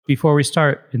Before we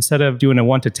start, instead of doing a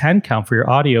 1 to 10 count for your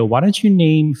audio, why don't you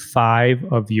name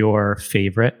 5 of your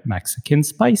favorite Mexican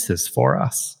spices for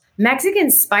us?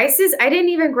 Mexican spices? I didn't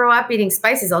even grow up eating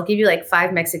spices. I'll give you like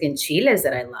 5 Mexican chiles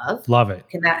that I love. Love it.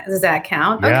 Does that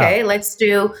count? Yeah. Okay, let's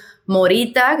do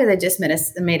morita, because I just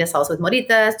made a salsa with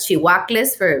moritas.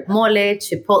 Chihuahuas for mole.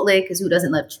 Chipotle, because who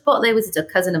doesn't love chipotle, which is a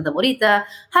cousin of the morita.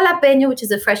 Jalapeño, which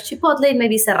is a fresh chipotle. And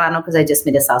maybe serrano, because I just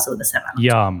made a salsa with the serrano.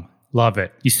 Yum. Love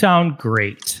it. You sound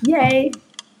great. Yay.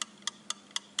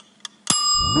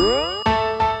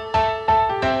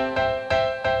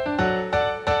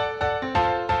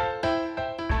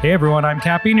 Hey everyone, I'm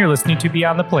Cappy and you're listening to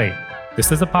Beyond the Plate.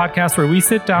 This is a podcast where we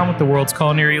sit down with the world's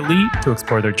culinary elite to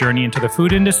explore their journey into the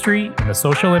food industry and the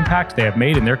social impact they have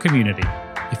made in their community.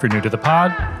 If you're new to the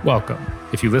pod, welcome.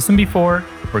 If you listened before,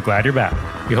 we're glad you're back.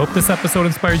 We hope this episode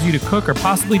inspires you to cook or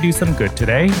possibly do some good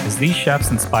today, as these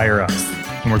chefs inspire us.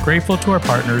 And we're grateful to our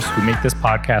partners who make this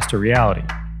podcast a reality.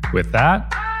 With that,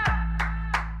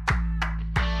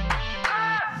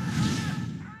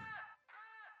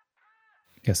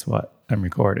 guess what? I'm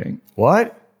recording.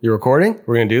 What? You're recording?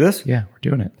 We're going to do this? Yeah, we're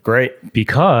doing it. Great.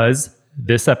 Because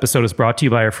this episode is brought to you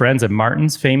by our friends at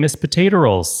Martin's Famous Potato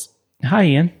Rolls. Hi,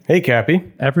 Ian. Hey,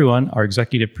 Cappy. Everyone, our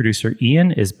executive producer,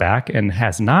 Ian, is back and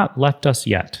has not left us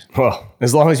yet. Well,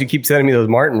 as long as you keep sending me those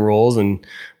Martin rolls and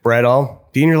bread, I'll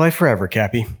be in your life forever,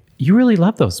 Cappy. You really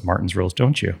love those Martin's rolls,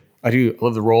 don't you? I do. I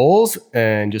love the rolls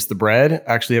and just the bread.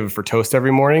 I actually have it for toast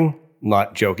every morning. I'm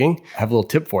not joking. I have a little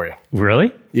tip for you.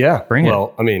 Really? Yeah. Bring it.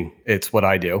 Well, I mean, it's what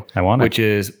I do. I want it. Which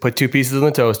is put 2 pieces in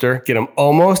the toaster, get them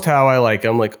almost how I like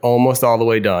them, like almost all the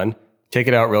way done. Take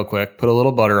it out real quick, put a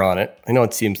little butter on it. I know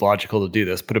it seems logical to do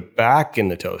this. Put it back in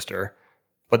the toaster,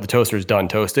 but the toaster's done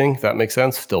toasting, if that makes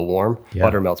sense. Still warm. Yeah.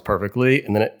 Butter melts perfectly.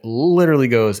 And then it literally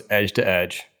goes edge to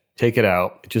edge. Take it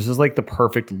out. It just is like the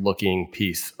perfect looking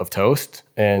piece of toast.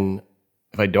 And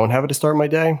if I don't have it to start my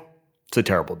day, it's a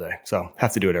terrible day. So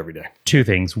have to do it every day. 2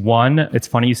 things. One, it's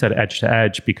funny you said edge to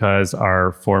edge because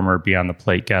our former Beyond the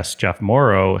Plate guest, Jeff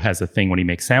Morrow, has a thing when he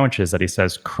makes sandwiches that he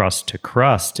says crust to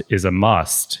crust is a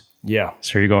must. Yeah.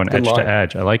 So you're going Good edge line. to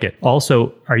edge. I like it.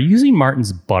 Also, are you using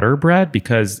Martin's butter bread?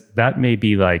 Because that may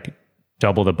be like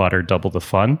double the butter, double the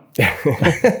fun.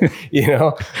 You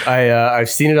know, I've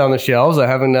seen it on the shelves. I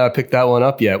haven't picked that one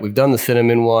up yet. We've done the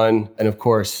cinnamon one. And of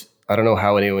course, I don't know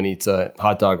how anyone eats a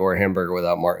hot dog or a hamburger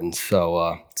without Martin's.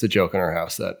 So it's a joke in our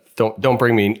house that don't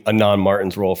bring me a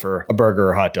non-Martin's roll for a burger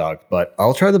or hot dog. But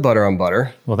I'll try the butter on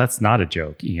butter. Well, that's not a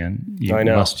joke, Ian. You I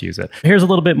know. must use it. Here's a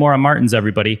little bit more on Martin's,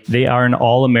 everybody. They are an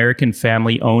all-American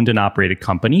family-owned and operated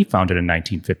company, founded in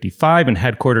 1955 and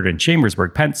headquartered in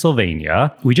Chambersburg,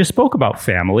 Pennsylvania. We just spoke about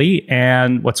family,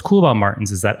 and what's cool about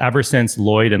Martin's is that ever since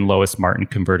Lloyd and Lois Martin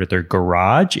converted their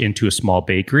garage into a small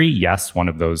bakery, yes, one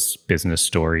of those business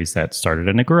stories that started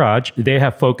in a garage, they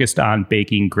have focused on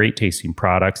baking great-tasting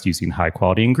products using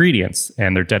high-quality ingredients.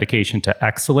 And their dedication to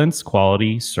excellence,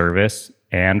 quality, service,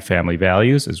 and family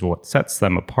values is what sets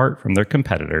them apart from their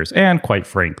competitors, and quite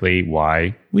frankly,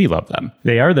 why we love them.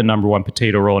 They are the #1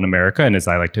 potato roll in America, and as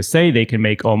I like to say, they can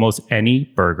make almost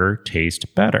any burger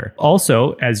taste better.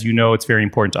 Also, as you know, it's very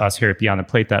important to us here at Beyond the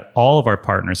Plate that all of our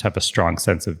partners have a strong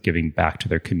sense of giving back to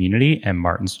their community, and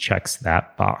Martin's checks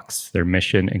that box. Their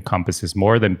mission encompasses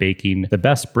more than baking the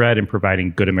best bread and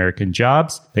providing good American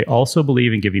jobs. They also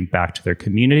believe in giving back to their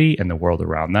community and the world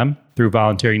around them. Through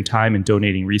volunteering time and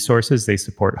donating resources, they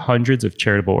support hundreds of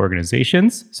charitable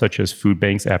organizations, such as food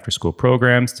banks, after-school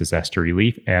programs, disaster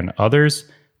relief, and others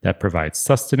that provide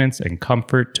sustenance and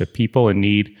comfort to people in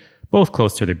need, both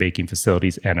close to their baking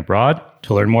facilities and abroad.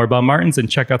 To learn more about Martin's and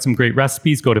check out some great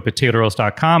recipes, go to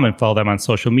potatorolls.com and follow them on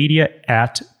social media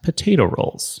at Potato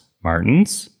Rolls.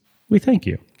 Martin's, we thank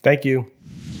you. Thank you.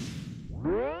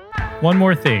 One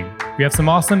more thing. We have some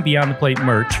awesome Beyond the Plate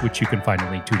merch, which you can find a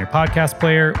link to in your podcast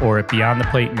player or at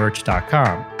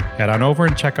beyondtheplatemerch.com. Head on over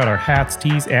and check out our hats,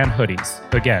 tees, and hoodies.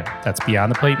 Again, that's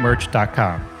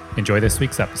beyondtheplatemerch.com. Enjoy this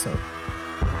week's episode.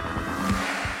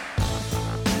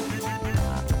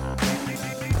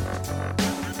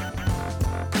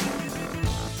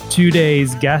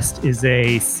 Today's guest is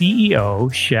a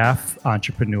CEO, chef,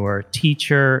 entrepreneur,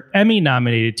 teacher,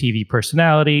 Emmy-nominated TV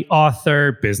personality,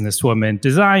 author, businesswoman,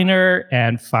 designer,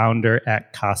 and founder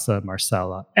at Casa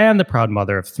Marcela, and the proud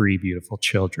mother of 3 beautiful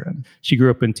children. She grew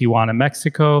up in Tijuana,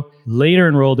 Mexico, later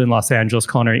enrolled in Los Angeles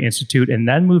Culinary Institute, and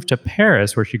then moved to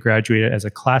Paris, where she graduated as a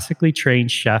classically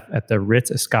trained chef at the Ritz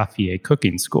Escoffier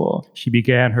Cooking School. She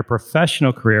began her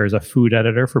professional career as a food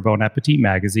editor for Bon Appetit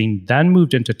magazine, then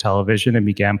moved into television and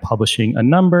began publishing a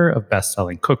number of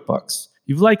best-selling cookbooks.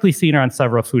 You've likely seen her on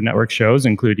several Food Network shows,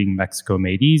 including Mexico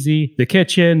Made Easy, The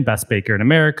Kitchen, Best Baker in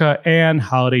America, and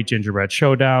Holiday Gingerbread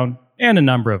Showdown, and a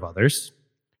number of others.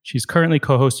 She's currently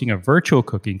co-hosting a virtual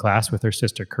cooking class with her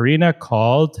sister Karina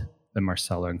called The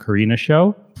Marcella and Karina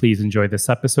Show. Please enjoy this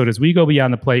episode as we go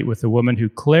beyond the plate with a woman who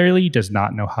clearly does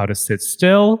not know how to sit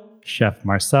still, Chef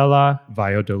Marcella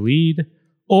Valladolid,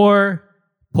 or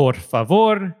por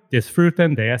favor,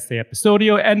 disfruten de este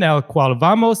episodio en el cual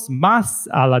vamos más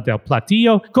a la del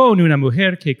platillo con una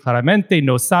mujer que claramente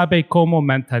no sabe cómo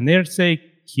mantenerse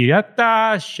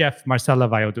quieta, Chef Marcella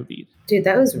Valladolid. Dude,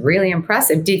 that was really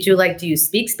impressive. Do you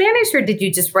speak Spanish or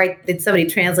did somebody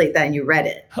translate that and you read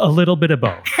it? A little bit of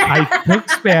both. I took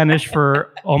Spanish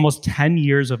for almost 10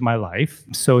 years of my life.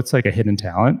 So it's like a hidden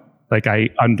talent. Like I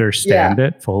understand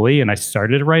it fully and I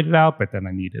started to write it out, but then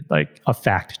I needed like a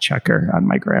fact checker on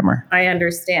my grammar. I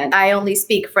understand. I only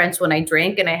speak French when I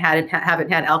drink and I haven't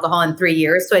had alcohol in 3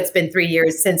 years. So it's been 3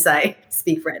 years since I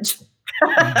speak French.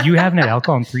 You haven't had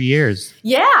alcohol in 3 years?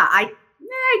 Yeah, I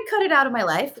cut it out of my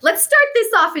life. Let's start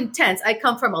this off intense. I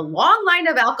come from a long line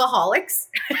of alcoholics.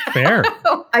 Fair.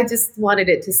 I just wanted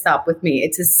it to stop with me.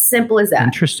 It's as simple as that.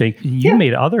 Interesting. You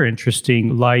made other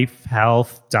interesting life,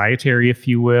 health, dietary, if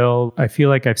you will. I feel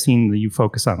like I've seen you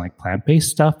focus on like plant-based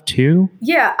stuff too.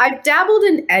 Yeah, I've dabbled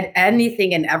in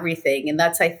anything and everything. And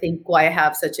that's, I think, why I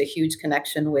have such a huge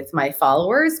connection with my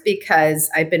followers, because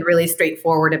I've been really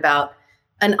straightforward about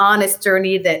an honest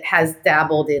journey that has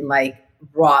dabbled in like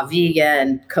raw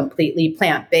vegan, completely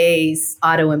plant-based,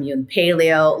 autoimmune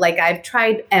paleo. Like I've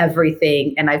tried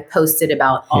everything and I've posted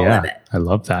about all of it. I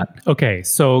love that. Okay.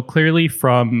 So clearly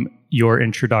from your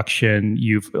introduction,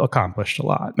 you've accomplished a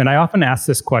lot. And I often ask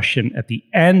this question at the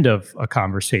end of a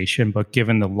conversation, but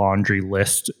given the laundry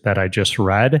list that I just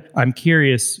read, I'm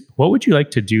curious, what would you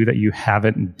like to do that you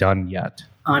haven't done yet?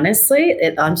 Honestly,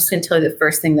 I'm just going to tell you the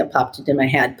first thing that popped into my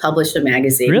head, publish a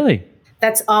magazine. Really?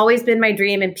 That's always been my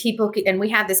dream. And and we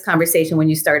had this conversation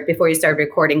before you started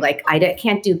recording, like I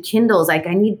can't do Kindles. Like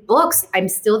I need books. I'm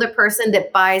still the person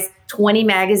that buys 20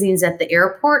 magazines at the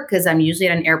airport because I'm usually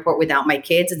at an airport without my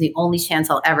kids. And the only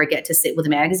chance I'll ever get to sit with a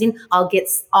magazine, I'll get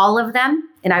all of them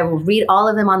and I will read all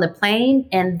of them on the plane.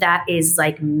 And that is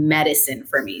like medicine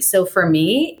for me. So for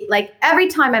me, like every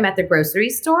time I'm at the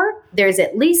grocery store, there's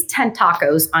at least 10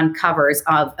 tacos on covers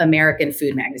of American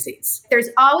food magazines. There's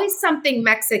always something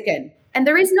Mexican. And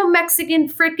there is no Mexican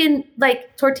freaking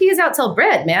like tortillas outsell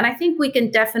bread, man. I think we can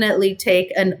definitely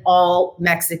take an all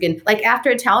Mexican, like after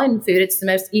Italian food, it's the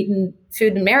most eaten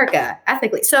food in America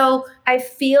ethically. So I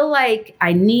feel like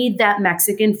I need that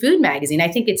Mexican food magazine. I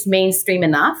think it's mainstream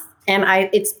enough. And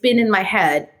it's been in my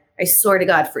head, I swear to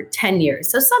God, for 10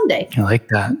 years. So someday. I like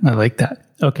that.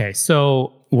 Okay.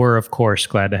 So we're, of course,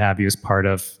 glad to have you as part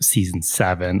of season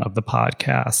 7 of the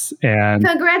podcast. And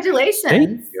congratulations.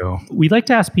 Thank you. We like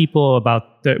to ask people about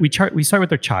we start with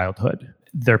their childhood.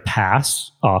 Their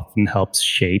past often helps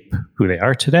shape who they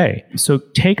are today. So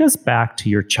take us back to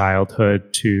your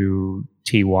childhood, to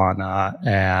Tijuana,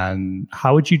 and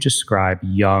how would you describe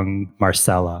young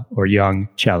Marcella or young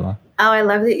Chela? Oh, I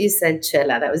love that you said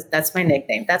Chela. That's my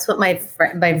nickname. That's what my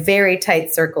very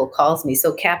tight circle calls me.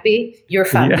 So Cappy, you're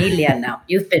familia now.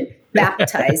 You've been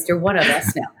baptized. You're one of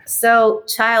us now. So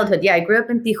childhood. Yeah, I grew up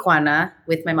in Tijuana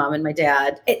with my mom and my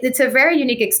dad. It's a very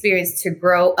unique experience to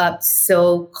grow up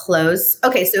so close.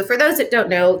 Okay, so for those that don't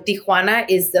know, Tijuana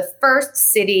is the first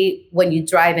city when you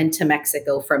drive into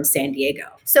Mexico from San Diego.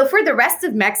 So for the rest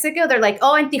of Mexico, they're like,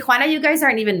 oh, in Tijuana, you guys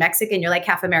aren't even Mexican. You're like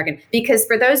half American. Because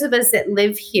for those of us that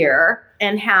live here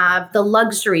and have the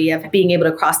luxury of being able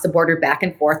to cross the border back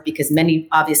and forth, because many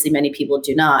people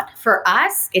do not. For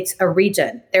us, it's a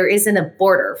region. There isn't a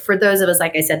border. For those of us,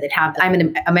 like I said, I'm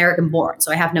an American born,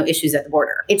 so I have no issues at the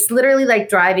border. It's literally like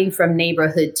driving from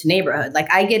neighborhood to neighborhood.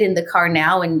 Like I get in the car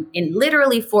now and in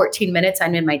literally 14 minutes,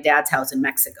 I'm in my dad's house in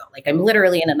Mexico. Like I'm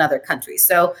literally in another country.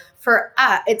 So for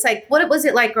us, it's like, what was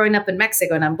it like growing up in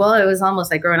Mexico? And it was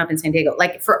almost like growing up in San Diego.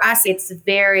 Like for us, it's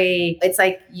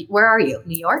like, where are you?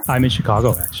 New York? I'm in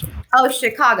Chicago, actually. Oh,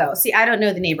 Chicago. See, I don't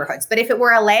know the neighborhoods, but if it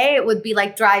were LA, it would be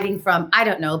like driving from, I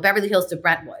don't know, Beverly Hills to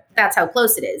Brentwood. That's how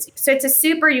close it is. So it's a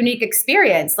super unique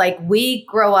experience. Like we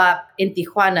grow up in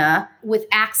Tijuana with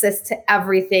access to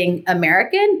everything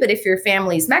American. But if your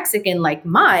family's Mexican like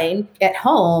mine, at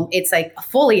home, it's like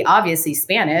fully obviously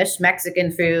Spanish,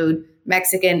 Mexican food,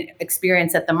 Mexican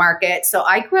experience at the market. So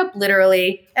I grew up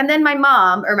literally, and then my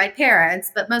mom or my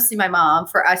parents, but mostly my mom,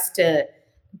 for us to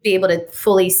be able to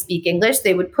fully speak English,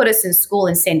 they would put us in school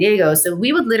in San Diego. So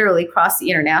we would literally cross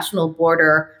the international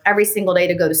border every single day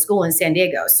to go to school in San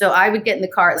Diego. So I would get in the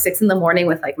car at 6 a.m.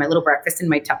 with like my little breakfast in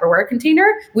my Tupperware container.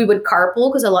 We would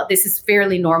carpool because this is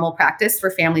fairly normal practice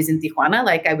for families in Tijuana.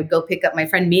 Like I would go pick up my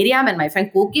friend Miriam and my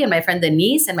friend Cookie and my friend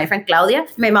Denise and my friend Claudia.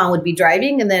 My mom would be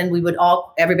driving, and then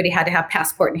everybody had to have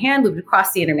passport in hand. We would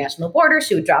cross the international border.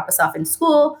 She would drop us off in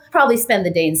school, probably spend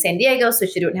the day in San Diego so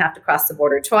she didn't have to cross the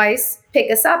border twice,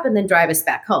 pick us up, and then drive us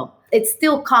back home. It's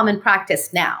still common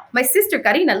practice now. My sister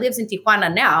Karina lives in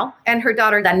Tijuana now, and her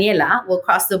daughter Daniela will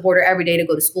cross the border every day to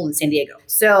go to school in San Diego.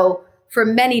 So for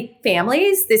many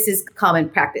families, this is common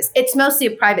practice. It's mostly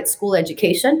a private school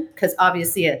education because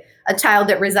obviously a child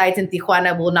that resides in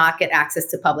Tijuana will not get access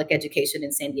to public education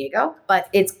in San Diego, but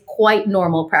it's quite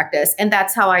normal practice. And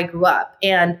that's how I grew up.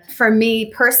 And for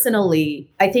me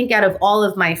personally, I think out of all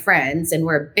of my friends, and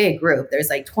we're a big group, there's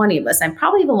like 20 of us, I'm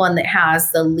probably the one that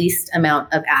has the least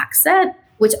amount of accent,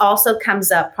 which also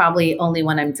comes up probably only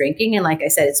when I'm drinking. And like I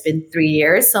said, it's been 3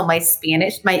 years. So my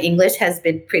English has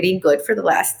been pretty good for the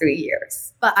last 3 years.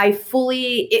 But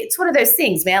it's one of those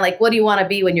things, man. Like, what do you want to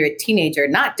be when you're a teenager?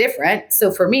 Not different.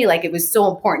 So for me, like, it was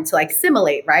so important to like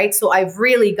assimilate, right? So I've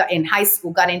really got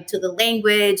into the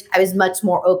language. I was much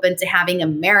more open to having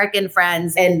American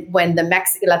friends. And when las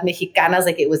Mexicanas,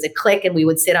 like it was a clique and we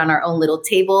would sit on our own little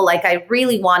table. Like I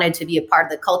really wanted to be a part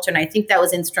of the culture. And I think that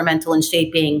was instrumental in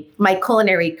shaping my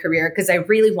culinary career because I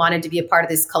really wanted to be a part of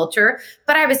this culture.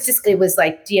 But it was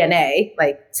like DNA,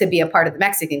 like to be a part of the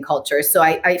Mexican culture. So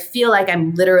I feel like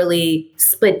I'm literally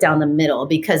split down the middle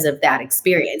because of that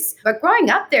experience. But growing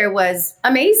up there was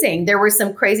amazing. There were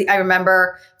some I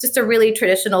remember just a really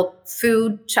traditional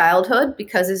food childhood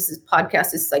because this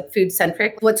podcast is like food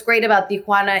centric. What's great about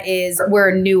Tijuana is we're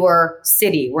a newer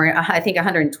city. We're, I think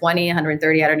 120,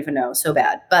 130, I don't even know, so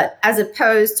bad. But as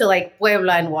opposed to like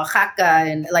Puebla and Oaxaca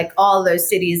and like all those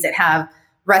cities that have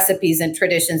recipes and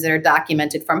traditions that are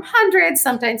documented from hundreds,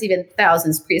 sometimes even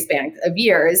thousands pre-span of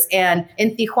years. And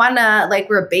in Tijuana, like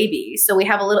we're a baby. So we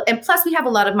have and plus we have a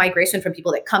lot of migration from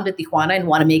people that come to Tijuana and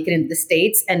want to make it into the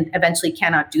States and eventually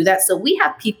cannot do that. So we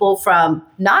have people from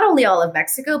not only all of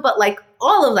Mexico, but like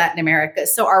all of Latin America.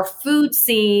 So our food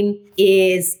scene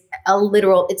is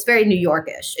it's very New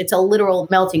Yorkish. It's a literal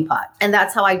melting pot. And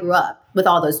that's how I grew up with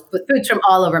foods from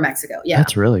all over Mexico. Yeah.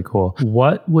 That's really cool.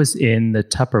 What was in the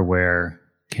Tupperware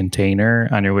container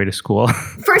on your way to school?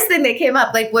 First thing that came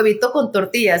up, like huevito con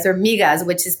tortillas or migas,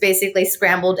 which is basically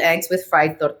scrambled eggs with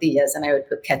fried tortillas. And I would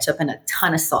put ketchup and a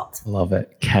ton of salt. Love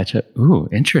it. Ketchup. Ooh,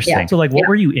 interesting. Yeah. So like, what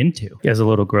were you into as a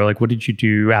little girl? Like, what did you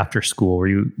do after school? Were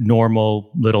you normal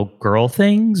little girl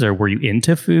things or were you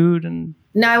into food?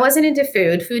 No, I wasn't into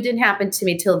food. Food didn't happen to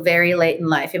me till very late in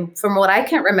life. And from what I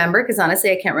can't remember, because honestly,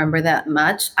 I can't remember that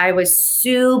much, I was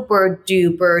super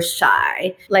duper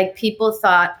shy. Like people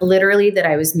thought literally that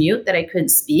I was mute, that I couldn't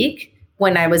speak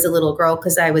when I was a little girl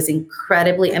because I was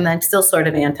and I'm still sort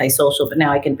of antisocial, but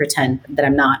now I can pretend that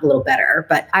I'm not, a little better.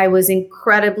 But I was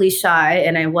incredibly shy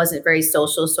and I wasn't very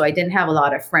social. So I didn't have a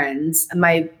lot of friends.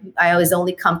 I was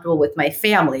only comfortable with my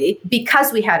family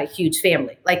because we had a huge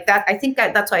family. Like that, I think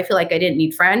that's why I feel like I didn't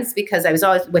need friends because I was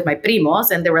always with my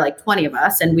primos and there were like 20 of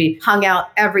us and we hung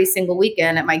out every single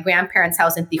weekend at my grandparents'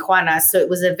 house in Tijuana. So it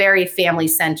was a very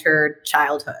family-centered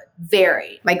childhood.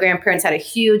 Very. My grandparents had a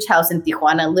huge house in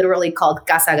Tijuana, literally called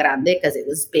Casa Grande because it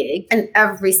was big. And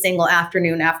every single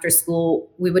afternoon after school,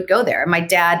 we would go there. My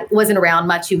dad wasn't around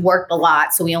much. He worked a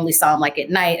lot. So we only saw him like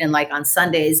at night and like on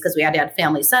Sundays because we had to have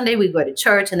family Sunday. We'd go to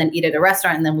church and then eat at a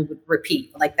restaurant and then we would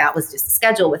repeat. Like that was just the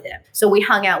schedule with him. So we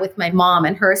hung out with my mom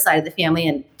and her side of the family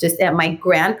and just at my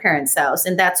grandparents' house.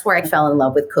 And that's where I fell in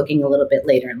love with cooking a little bit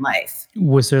later in life.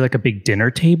 Was there like a big dinner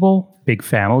table, big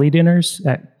family dinners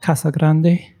at Casa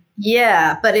Grande?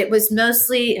 Yeah, but it was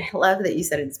mostly, I love that you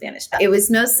said it in Spanish. It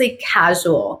was mostly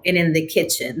casual and in the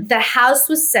kitchen. The house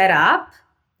was set up.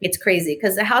 It's crazy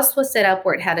because the house was set up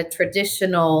where it had a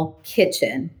traditional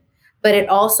kitchen, but it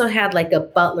also had like a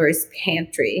butler's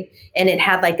pantry and it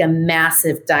had like a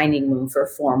massive dining room for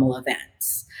formal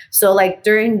events. So like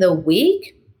during the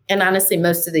week, and honestly,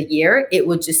 most of the year, it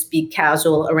would just be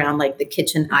casual around like the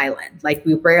kitchen island. Like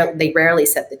they rarely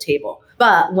set the table.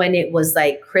 But when it was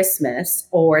like Christmas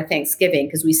or Thanksgiving,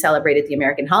 because we celebrated the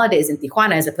American holidays in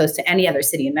Tijuana as opposed to any other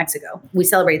city in Mexico, we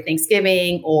celebrated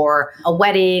Thanksgiving or a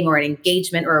wedding or an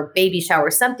engagement or a baby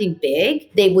shower, something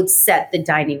big, they would set the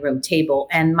dining room table.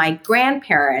 And my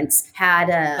grandparents had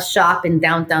a shop in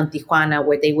downtown Tijuana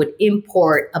where they would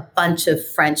import a bunch of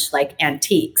French like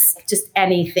antiques, just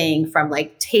anything from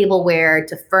like tableware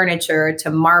to furniture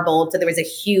to marble. So there was a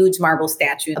huge marble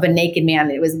statue of a naked man.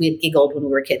 We had giggled when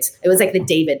we were kids. It was like the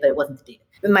David, but it wasn't the David.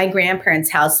 My grandparents'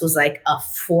 house was like a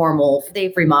formal,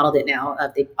 they've remodeled it now.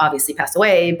 They obviously passed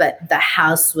away, but the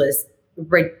house was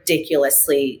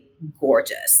ridiculously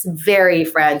gorgeous, very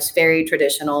French, very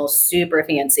traditional, super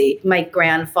fancy. My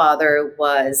grandfather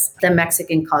was the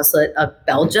Mexican consulate of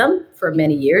Belgium for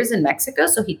many years in Mexico.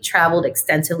 So he traveled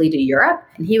extensively to Europe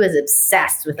and he was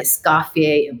obsessed with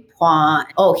Escoffier and Point.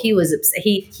 Oh, he was,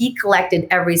 he collected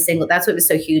every single, that's what was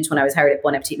so huge when I was hired at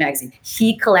Bon Appetit magazine.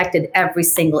 He collected every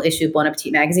single issue of Bon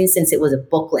Appetit magazine since it was a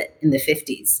booklet in the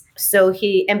 50s. So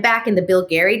and back in the Bill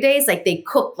Gary days, like they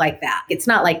cooked like that. It's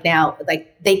not like now,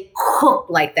 like they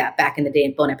cooked like that back in the day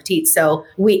in Bon Appetit. So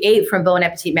we ate from Bon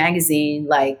Appetit magazine,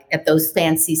 like at those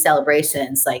fancy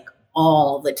celebrations, like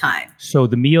all the time. So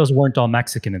the meals weren't all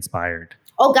Mexican inspired.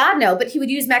 Oh, God, no. But he would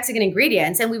use Mexican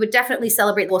ingredients and we would definitely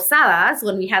celebrate posadas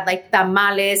when we had like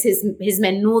tamales, his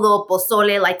menudo,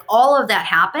 pozole, like all of that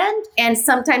happened. And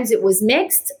sometimes it was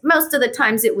mixed. Most of the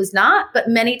times it was not. But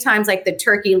many times like the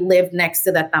turkey lived next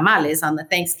to the tamales on the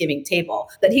Thanksgiving table.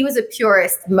 But he was a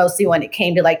purist mostly when it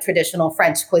came to like traditional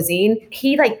French cuisine.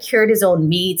 He like cured his own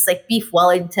meats, like beef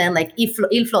Wellington, like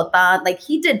il flottant. Like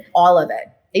he did all of it.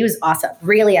 He was awesome.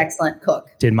 Really excellent cook.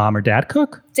 Did mom or dad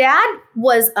cook? Dad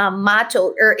was a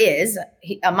macho, or is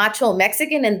a macho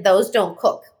Mexican, and those don't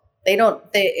cook.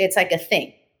 It's like a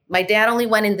thing. My dad only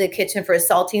went in the kitchen for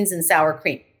saltines and sour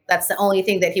cream. That's the only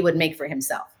thing that he would make for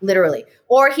himself, literally.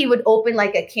 Or he would open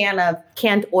like a can of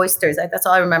canned oysters. That's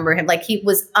all I remember him. Like he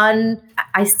was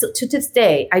I still, to this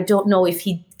day, I don't know if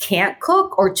he can't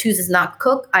cook or chooses not to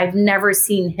cook. I've never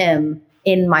seen him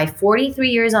in my 43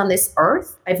 years on this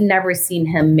earth. I've never seen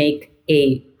him make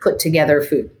a put together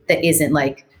food that isn't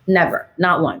like, never,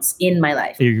 not once in my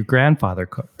life. Your grandfather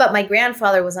cooked. But my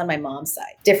grandfather was on my mom's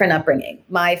side. Different upbringing.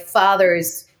 My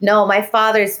father's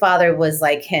father was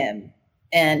like him.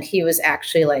 And he was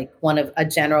actually like a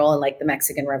general in like the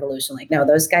Mexican Revolution. Like, no,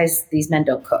 these men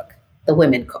don't cook. The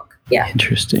women cook. Yeah.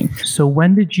 Interesting. So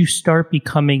when did you start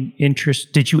becoming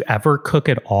interested? Did you ever cook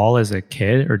at all as a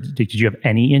kid, or did you have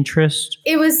any interest?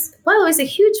 It was a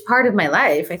huge part of my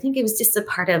life. I think it was just a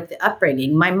part of the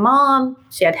upbringing. My mom,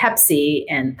 she had Hep C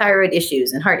and thyroid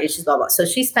issues and heart issues, blah, blah. So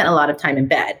she spent a lot of time in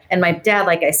bed. And my dad,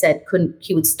 like I said,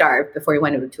 he would starve before he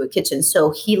went into a kitchen.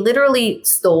 So he literally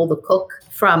stole the cook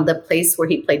from the place where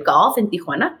he played golf in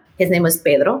Tijuana. His name was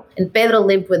Pedro. And Pedro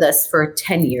lived with us for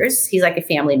 10 years. He's like a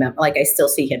family member. Like I still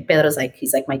see him.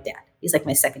 He's like my dad. He's like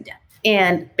my second dad.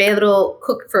 And Pedro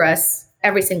cooked for us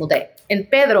every single day. And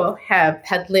Pedro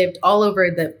had lived all over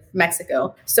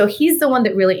Mexico. So he's the one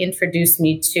that really introduced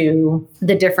me to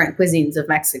the different cuisines of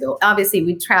Mexico. Obviously,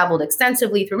 we traveled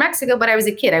extensively through Mexico, but I was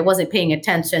a kid. I wasn't paying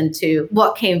attention to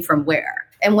what came from where.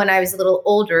 And when I was a little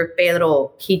older,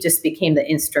 Pedro, he just became the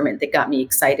instrument that got me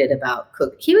excited about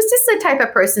cooking. He was just the type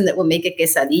of person that would make a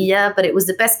quesadilla, but it was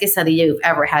the best quesadilla you've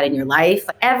ever had in your life.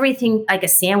 Everything, like a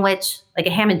sandwich, like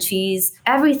a ham and cheese,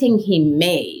 everything he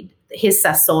made, his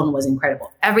sazon was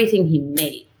incredible. Everything he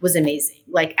made was amazing.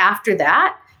 Like after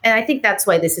that, and I think that's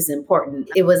why this is important.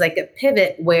 It was like a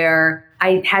pivot where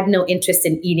I had no interest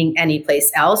in eating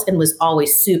anyplace else and was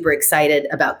always super excited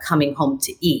about coming home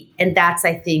to eat. And that's,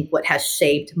 I think, what has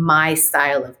shaped my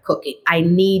style of cooking. I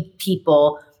need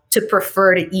people to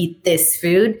prefer to eat this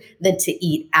food than to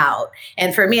eat out.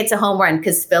 And for me, it's a home run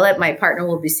because Philip, my partner,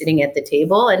 will be sitting at the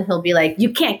table and he'll be like,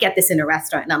 you can't get this in a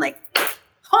restaurant. And I'm like,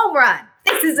 home run.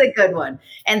 This is a good one.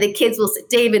 And the kids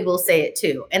David will say it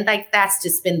too. And like, that's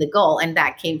just been the goal. And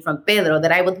that came from Pedro,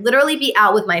 that I would literally be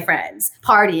out with my friends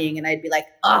partying and I'd be like,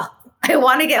 oh, I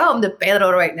want to get home to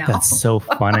Pedro right now. That's so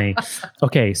funny.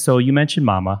 Okay, so you mentioned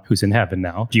Mama, who's in heaven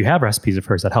now. Do you have recipes of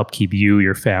hers that help keep you,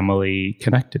 your family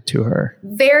connected to her?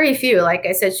 Very few. Like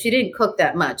I said, she didn't cook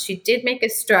that much. She did make a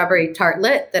strawberry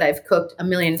tartlet that I've cooked a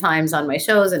million times on my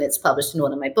shows, and it's published in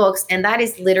one of my books. And that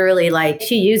is literally like,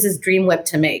 she uses Dream Whip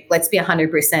to make. Let's be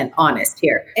 100% honest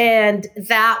here. And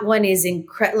that one is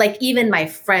incredible. Like even my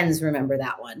friends remember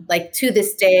that one. Like to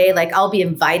this day, like I'll be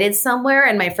invited somewhere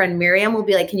and my friend Miriam will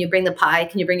be like, can you bring the pie?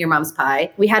 Can you bring your mom's pie?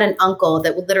 We had an uncle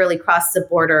that would literally cross the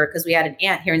border because we had an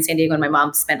aunt here in San Diego and my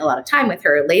mom spent a lot of time with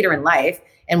her later in life.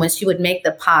 And when she would make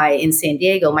the pie in San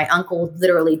Diego, my uncle would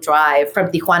literally drive from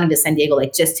Tijuana to San Diego,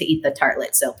 like just to eat the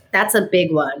tartlet. So that's a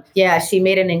big one. Yeah, she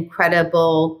made an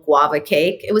incredible guava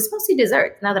cake. It was mostly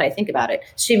dessert, now that I think about it.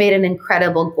 She made an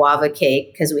incredible guava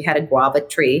cake because we had a guava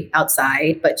tree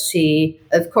outside. But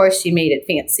of course, she made it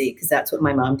fancy because that's what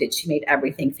my mom did. She made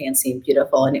everything fancy and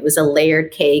beautiful. And it was a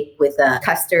layered cake with a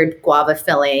custard guava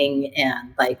filling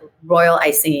and like royal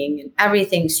icing. And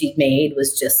everything she made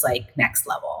was just like next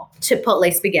level.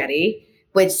 Chipotle spaghetti,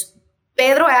 which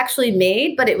Pedro actually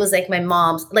made, but it was like my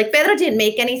mom's. Like Pedro didn't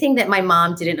make anything that my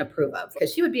mom didn't approve of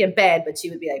because she would be in bed, but she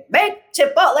would be like, make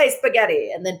Chipotle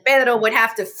spaghetti. And then Pedro would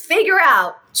have to figure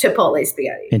out Chipotle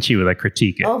spaghetti. And she would like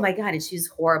critique it. Oh my God. And she's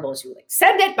horrible. She would like,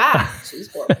 send it back. She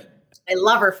was horrible. I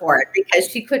love her for it because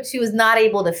she was not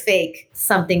able to fake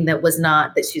something that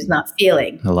she's not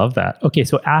feeling. I love that. Okay,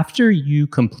 so after you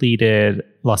completed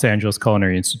Los Angeles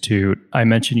Culinary Institute, I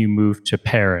mentioned you moved to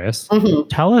Paris. Mm-hmm.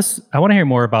 Tell us, I want to hear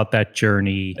more about that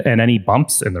journey and any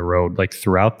bumps in the road like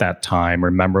throughout that time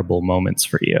or memorable moments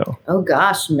for you. Oh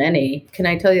gosh, many. Can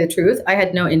I tell you the truth? I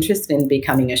had no interest in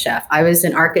becoming a chef. I was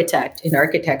an architect in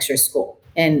architecture school.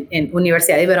 In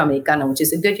Universidad Iberoamericana, which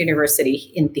is a good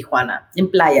university in Tijuana, in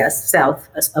Playas, south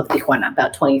of Tijuana,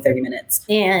 about 20, 30 minutes.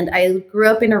 And I grew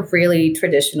up in a really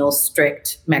traditional,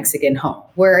 strict Mexican home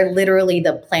where literally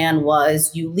the plan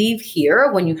was you leave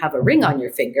here when you have a ring on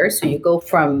your finger. So you go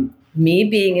from me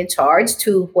being in charge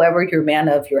to whoever your man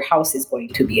of your house is going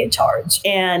to be in charge.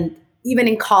 And even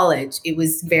in college, it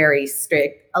was very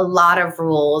strict. A lot of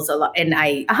rules, and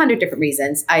 100 different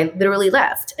reasons. I literally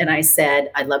left and I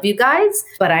said, I love you guys,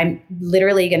 but I'm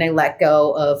literally going to let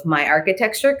go of my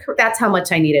architecture. That's how much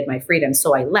I needed my freedom.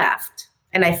 So I left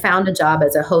and I found a job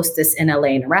as a hostess in LA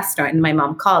in a restaurant. And my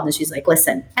mom called and she's like,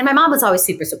 listen, and my mom was always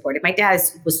super supportive. My dad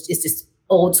is just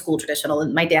old school traditional.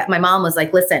 And my mom was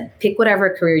like, listen, pick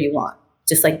whatever career you want.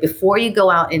 Just like before you go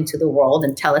out into the world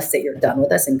and tell us that you're done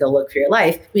with us and go look for your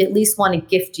life, we at least want to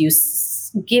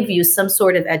give you some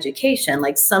sort of education,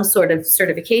 like some sort of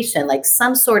certification, like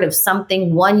some sort of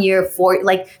something 1 year for,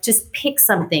 like just pick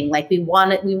something. Like we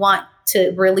want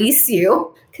to release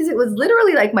you because it was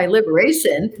literally like my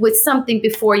liberation with something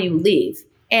before you leave.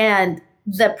 And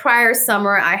the prior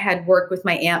summer, I had worked with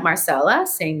my Aunt Marcela,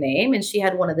 same name, and she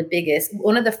had one of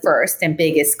the first and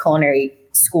biggest culinary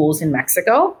schools in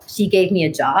Mexico. She gave me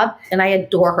a job and I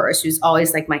adore her. She was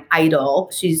always like my idol.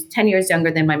 She's 10 years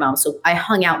younger than my mom. So I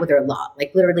hung out with her a lot,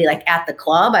 like literally like at the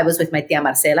club. I was with my tia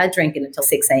Marcela drinking until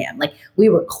 6 a.m. Like we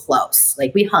were close,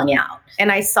 like we hung out. And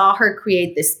I saw her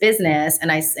create this business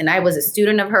and I was a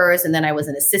student of hers and then I was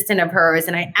an assistant of hers.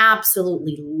 And I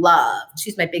absolutely loved,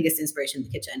 she's my biggest inspiration in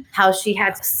the kitchen, how she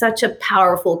had such a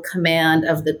powerful command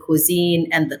of the cuisine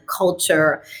and the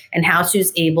culture and how she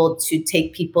was able to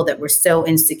take people that were so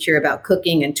insecure about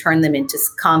cooking and turn them into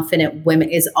confident women.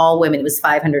 Is all women. It was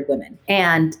 500 women.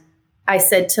 And I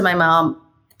said to my mom,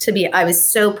 I was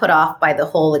so put off by the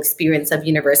whole experience of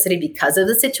university because of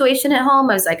the situation at home.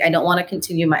 I was like, I don't want to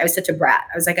continue I was such a brat.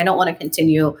 I was like, I don't want to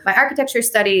continue my architecture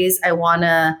studies. I want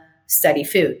to study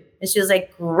food. And she was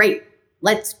like, great,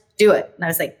 let's do it. And I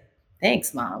was like,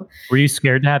 thanks, Mom. Were you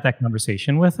scared to have that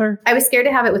conversation with her? I was scared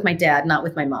to have it with my dad, not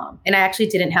with my mom. And I actually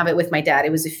didn't have it with my dad.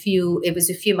 It was a few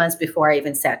months before I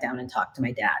even sat down and talked to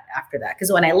my dad after that.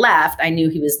 Because when I left, I knew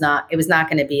it was not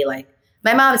going to be like,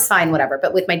 my mom is fine, whatever.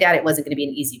 But with my dad, it wasn't going to be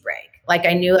an easy break. Like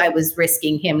I knew I was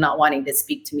risking him not wanting to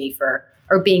speak to me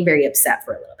or being very upset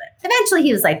for a little bit. Eventually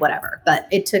he was like, whatever, but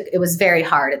it was very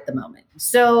hard at the moment.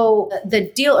 So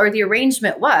the deal or the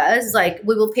arrangement was like,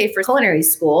 we will pay for culinary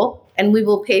school and we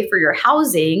will pay for your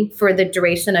housing for the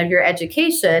duration of your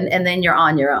education. And then you're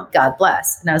on your own. God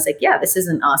bless. And I was like, yeah, this is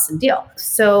an awesome deal.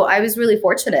 So I was really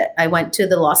fortunate. I went to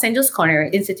the Los Angeles Culinary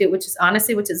Institute, which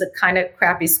is a kind of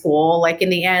crappy school. Like in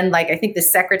the end, like I think the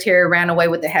secretary ran away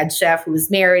with the head chef who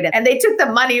was married and they took the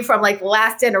money from like the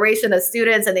last generation of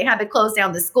students and they had to close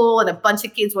down the school and a bunch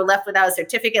of kids were left without a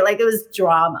certificate. Like it was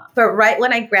drama. But right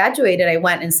when I graduated, I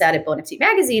went and sat at Bon Appetit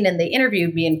magazine and they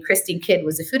interviewed me and Christine Kidd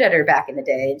was a food editor back in the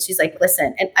day. And she's like,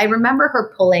 listen, and I remember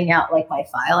her pulling out like my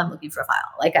file. I'm looking for a file.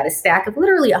 Like got a stack of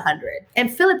literally 100.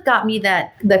 And Philip got me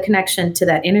the connection to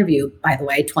that interview, by the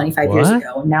way, 25 years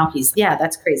ago. And now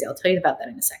that's crazy. I'll tell you about that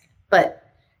in a second. But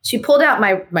she pulled out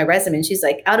my resume and she's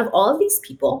like, out of all of these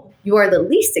people, you are the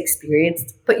least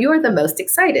experienced, but you are the most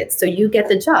excited. So you get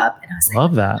the job. And I was like,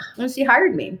 love that. And she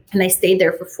hired me and I stayed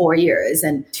there for 4 years.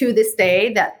 And to this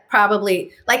day, that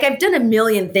probably like I've done a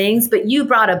million things, but you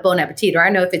brought up Bon Appetit, or I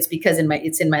don't know if it's because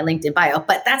it's in my LinkedIn bio,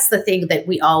 but that's the thing that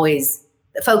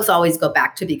folks always go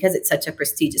back to because it's such a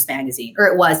prestigious magazine, or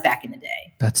it was back in the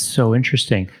day. That's so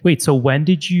interesting. Wait, so when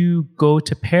did you go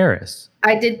to Paris?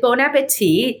 I did Bon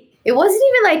Appetit. It wasn't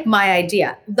even like my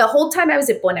idea. The whole time I was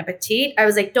at Bon Appetit, I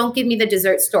was like, don't give me the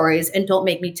dessert stories and don't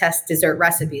make me test dessert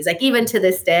recipes. Like even to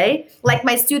this day, like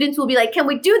my students will be like, can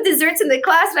we do desserts in the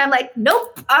class? And I'm like,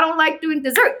 nope, I don't like doing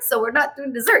desserts. So we're not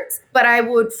doing desserts. But I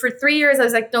would, for 3 years, I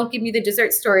was like, don't give me the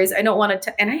dessert stories. I don't want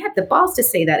to. And I had the balls to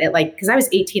say that because I was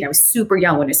 18. I was super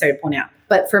young when I started pulling out.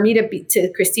 But for me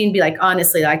to Christine be like,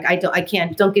 honestly, like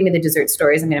don't give me the dessert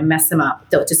stories. I'm going to mess them up.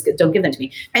 Don't give them to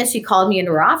me. And she called me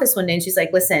into her office one day and she's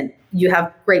like, listen, you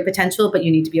have great potential, but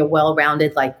you need to be a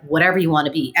well-rounded, like whatever you want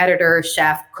to be, editor,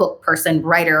 chef, cook, person,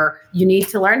 writer. You need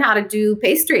to learn how to do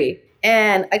pastry.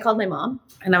 And I called my mom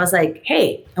and I was like,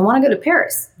 hey, I want to go to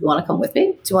Paris. You want to come with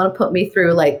me? Do you want to put me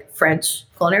through like French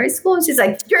culinary school? And she's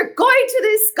like, you're going to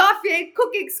this Scoffier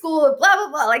cooking school, blah, blah,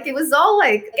 blah. Like it was all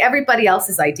like everybody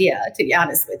else's idea, to be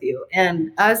honest with you.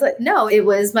 And I was like, no, it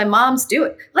was my mom's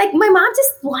doing. Like my mom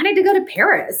just wanted to go to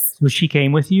Paris. So she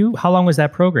came with you? How long was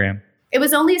that program? It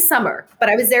was only a summer, but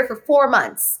I was there for 4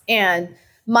 months. And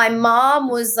my mom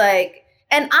was like,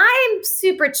 and I'm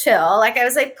super chill. Like I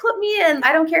was like, put me in.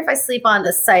 I don't care if I sleep on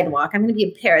the sidewalk. I'm going to be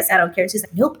in Paris. I don't care. And she's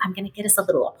like, nope, I'm going to get us a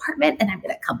little apartment and I'm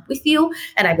going to come with you.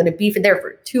 And I'm going to be there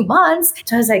for 2 months.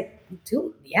 So I was like,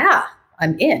 dude, yeah,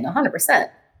 I'm in 100%.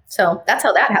 So that's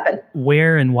how that happened.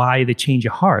 Where and why the change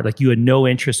of heart? Like you had no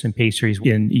interest in pastries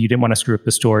and you didn't want to screw up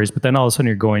the stories, but then all of a sudden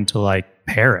you're going to like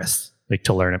Paris, like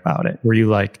to learn about it. Were you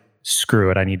like, screw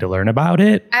it, I need to learn about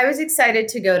it? I was excited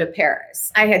to go to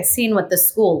Paris. I had seen what the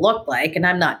school looked like, and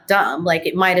I'm not dumb. Like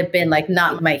it might have been like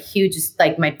not my hugest,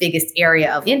 like my biggest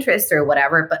area of interest or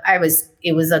whatever, but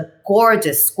it was a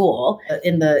gorgeous school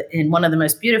in one of the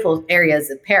most beautiful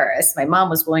areas of Paris. My mom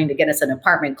was willing to get us an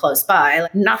apartment close by.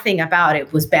 Like, nothing about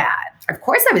it was bad. Of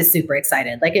course, I was super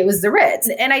excited. Like it was the Ritz.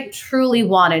 And I truly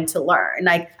wanted to learn.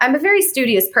 Like I'm a very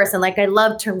studious person. Like I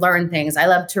love to learn things. I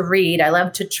love to read. I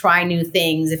love to try new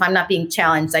things. If I'm not being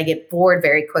challenged, I get bored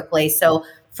very quickly. So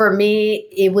for me,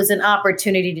 it was an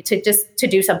opportunity to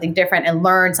do something different and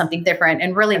learn something different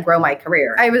and really grow my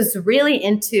career. I was really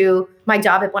into my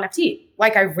job at Bon Appetit.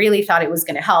 Like I really thought it was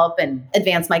going to help and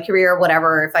advance my career,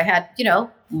 whatever, if I had,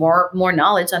 more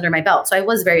knowledge under my belt. So I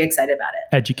was very excited about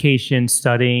it. Education,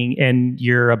 studying, and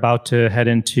you're about to head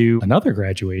into another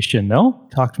graduation, no?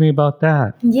 Talk to me about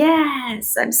that.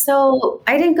 Yes.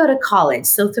 I didn't go to college.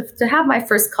 So to have my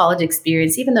first college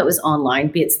experience, even though it was online,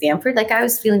 be at Stanford, like I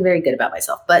was feeling very good about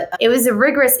myself. But it was a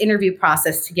rigorous interview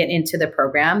process to get into the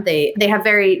program. They have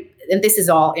and this is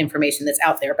all information that's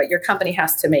out there, but your company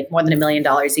has to make more than $1 million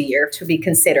a year to be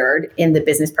considered in the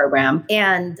business program.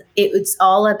 And it's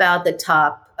all about the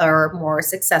top or more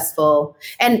successful.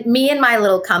 And me and my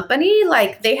little company,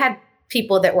 like they had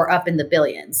people that were up in the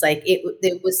billions. Like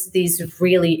it was these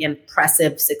really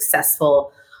impressive,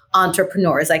 successful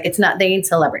entrepreneurs. Like they ain't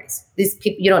celebrities. These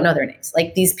people, you don't know their names.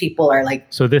 Like these people are like.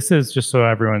 So this is just so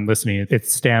everyone listening,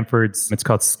 it's Stanford's, it's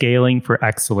called Scaling for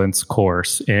Excellence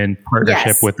course in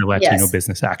partnership with the Latino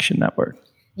Business Action Network.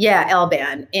 Yeah,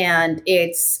 LBAN. And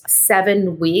it's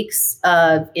 7 weeks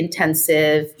of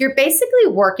intensive. You're basically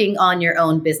working on your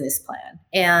own business plan.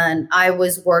 And I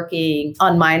was working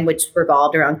on mine, which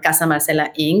revolved around Casa Marcela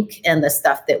Inc. and the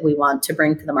stuff that we want to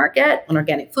bring to the market, an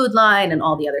organic food line and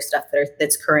all the other stuff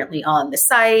that's currently on the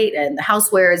site and the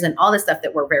housewares and all the stuff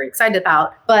that we're very excited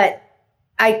about. But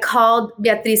I called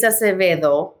Beatriz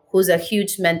Acevedo, who's a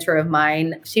huge mentor of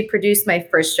mine. She produced my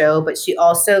first show, but she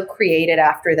also created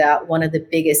after that one of the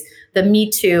biggest, the Me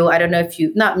Too. I don't know if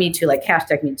not Me Too, like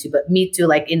hashtag Me Too, but Me Too,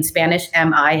 like in Spanish,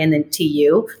 M-I and then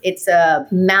T-U. It's a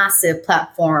massive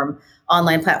platform,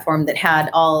 online platform that had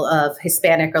all of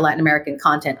Hispanic or Latin American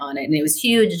content on it. And it was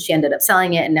huge. And she ended up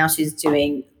selling it. And now she's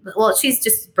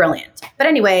just brilliant. But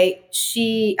anyway,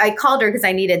 I called her because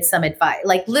I needed some advice,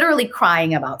 like literally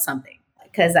crying about something.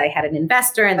 Because I had an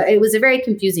investor and it was a very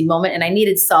confusing moment and I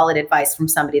needed solid advice from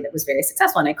somebody that was very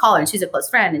successful. And I call her and she's a close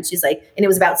friend and she's like, and it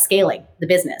was about scaling the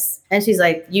business. And she's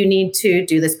like, you need to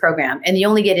do this program and you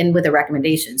only get in with a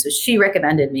recommendation. So she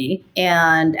recommended me.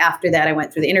 And after that, I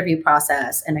went through the interview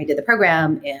process and I did the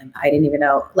program and I didn't even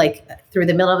know, like through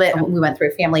the middle of it, we went through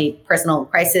a family personal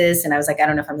crisis and I was like, I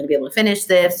don't know if I'm going to be able to finish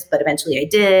this, but eventually I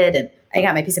did. And I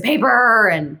got my piece of paper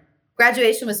and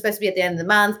graduation was supposed to be at the end of the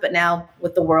month, but now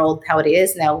with the world how it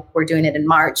is, now we're doing it in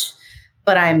March.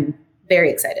 But I'm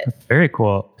very excited. Very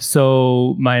cool.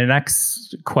 So my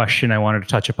next question I wanted to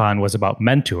touch upon was about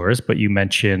mentors, but you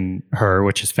mentioned her,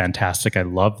 which is fantastic. I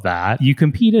love that. You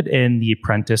competed in the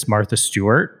Apprentice Martha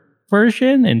Stewart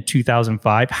version in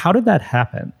 2005. How did that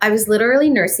happen? I was literally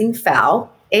nursing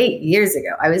Fal 8 years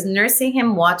ago. I was nursing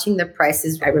him watching The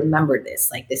Prices. I remember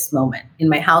this moment in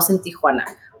my house in Tijuana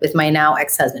with my now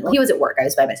ex-husband. Well, he was at work. I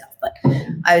was by myself, but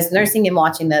I was nursing him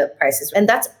watching The Prices. And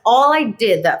that's all I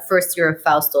did that first year of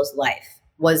Fausto's life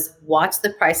was watch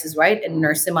The Price is Right and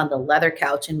nurse him on the leather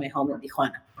couch in my home in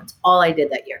Tijuana. That's all I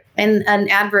did that year. And an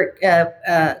advert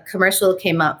commercial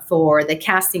came up for the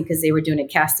casting because they were doing a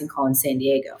casting call in San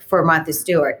Diego for Martha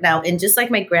Stewart. Now, and just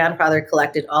like my grandfather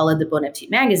collected all of the Bon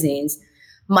Appetit magazines,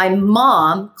 my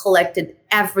mom collected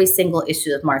every single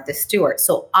issue of Martha Stewart.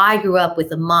 So I grew up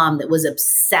with a mom that was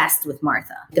obsessed with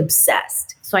Martha,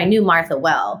 obsessed. So I knew Martha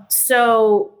well.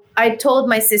 So I told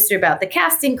my sister about the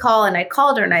casting call, and I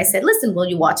called her and I said, listen, will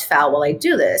you watch Foul while I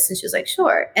do this? And she was like,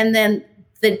 sure. And then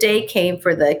the day came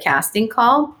for the casting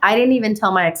call. I didn't even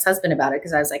tell my ex-husband about it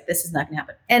because I was like, this is not going to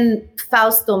happen. And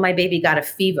Fausto, my baby, got a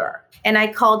fever. And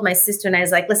I called my sister and I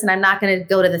was like, listen, I'm not going to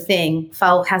go to the thing.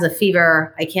 Fau has a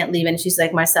fever. I can't leave. And she's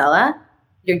like, Marcela,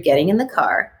 you're getting in the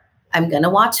car. I'm going to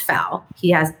watch Fau.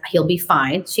 He'll be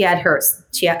fine. She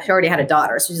already had a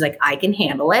daughter. So she's like, I can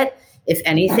handle it. If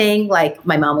anything, like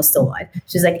my mom was still alive.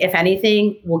 She's like, if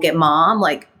anything, we'll get mom,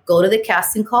 like go to the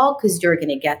casting call because you're going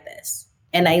to get this.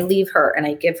 And I leave her and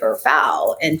I give her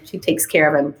Fau and she takes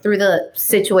care of him through the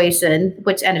situation,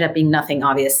 which ended up being nothing,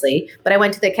 obviously. But I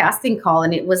went to the casting call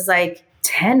and it was like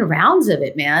 10 rounds of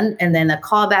it, man. And then the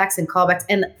callbacks.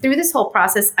 And through this whole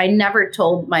process, I never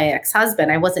told my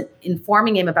ex-husband. I wasn't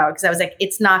informing him about it because I was like,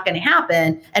 it's not going to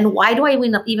happen. And why do I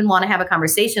even want to have a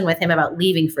conversation with him about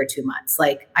leaving for 2 months?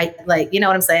 You know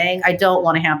what I'm saying? I don't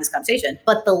want to have this conversation.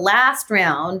 But the last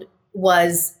round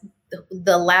was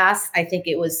the last, I think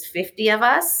it was 50 of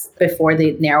us before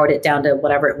they narrowed it down to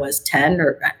whatever it was, 10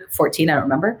 or 14, I don't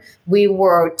remember. We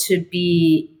were to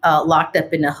be locked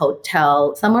up in a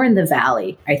hotel somewhere in the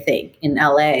Valley, I think, in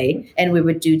LA. And we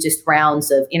would do just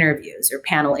rounds of interviews or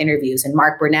panel interviews. And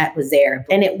Mark Burnett was there.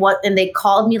 And they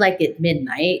called me like at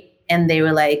midnight and they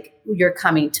were like, you're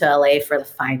coming to LA for the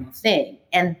final thing.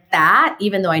 And that,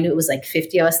 even though I knew it was like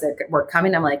 50 of us that were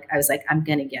coming, I was like, I'm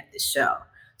going to get this show.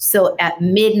 So at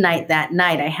midnight that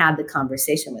night, I had the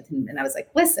conversation with him and I was like,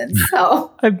 listen,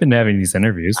 so I've been having these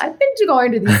interviews. I've been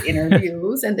going to these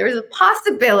interviews and there's a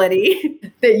possibility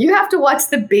that you have to watch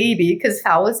the baby because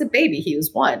Hal was a baby. He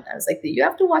was 1. I was like, you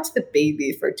have to watch the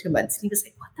baby for 2 months. And he was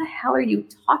like, what the hell are you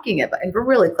talking about? And we're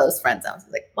really close friends. I was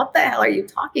like, what the hell are you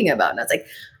talking about? And I was like,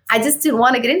 I just didn't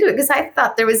want to get into it because I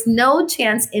thought there was no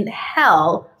chance in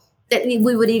hell that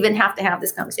we would even have to have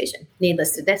this conversation.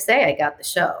 Needless to say, I got the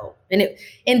show. And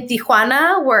in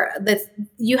Tijuana, where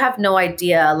you have no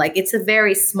idea, like it's a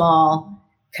very small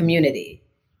community.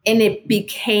 And it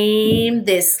became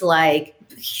this like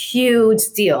huge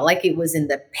deal. Like it was in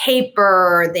the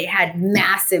paper. They had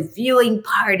massive viewing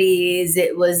parties.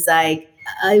 It was like,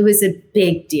 it was a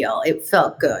big deal. It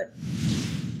felt good.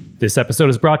 This episode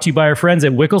is brought to you by our friends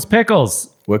at Wickles Pickles.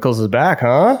 Wickles is back,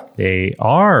 huh? They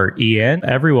are, Ian.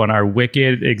 Everyone, our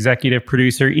wicked executive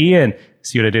producer, Ian.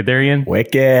 See what I did there, Ian?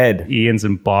 Wicked. Ian's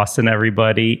in Boston,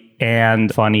 everybody.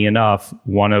 And funny enough,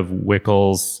 one of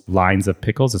Wickles' lines of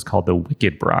pickles is called the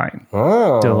Wicked Brine.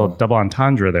 Oh. Double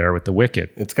entendre there with the wicked.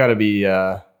 It's got to be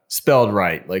spelled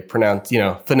right, like pronounced,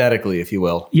 phonetically, if you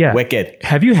will. Yeah. Wicked.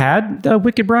 Have you had the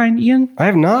Wicked Brine, Ian? I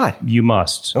have not. You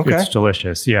must. Okay. It's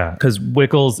delicious. Yeah. Because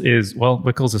Wickles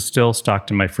is still stocked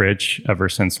in my fridge ever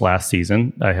since last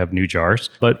season. I have new jars.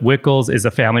 But Wickles is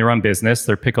a family-run business.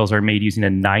 Their pickles are made using a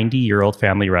 90-year-old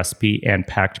family recipe and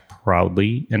packed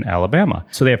proudly in Alabama.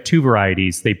 So they have 2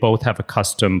 varieties. They both have a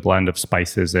custom blend of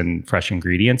spices and fresh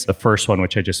ingredients. The first one,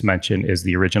 which I just mentioned, is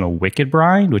the original Wicked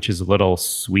Brine, which is a little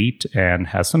sweet and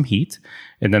has some heat.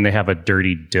 And then they have a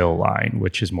dirty dill line,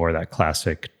 which is more of that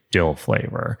classic dill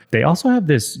flavor. They also have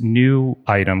this new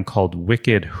item called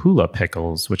Wicked Hula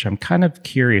Pickles, which I'm kind of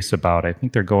curious about. I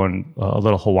think they're going a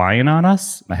little Hawaiian on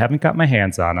us. I haven't got my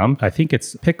hands on them. I think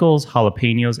it's pickles,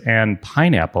 jalapenos, and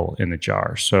pineapple in the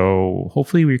jar. So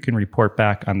hopefully we can report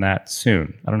back on that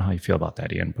soon. I don't know how you feel about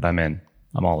that, Ian, but I'm in.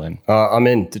 I'm all in. I'm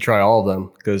in to try all of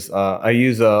them because I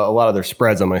use a lot of their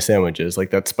spreads on my sandwiches, like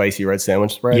that spicy red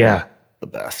sandwich spread. Yeah. The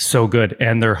best. So good.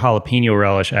 And their jalapeno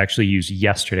relish I actually used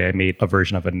yesterday. I made a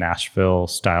version of a Nashville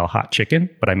style hot chicken,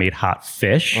 but I made hot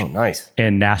fish. Oh, nice.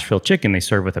 And Nashville chicken, they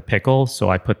serve with a pickle. So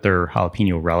I put their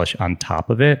jalapeno relish on top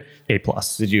of it. A+.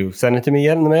 Did you send it to me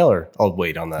yet in the mail or I'll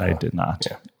wait on that? I did not.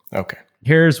 Yeah. Okay.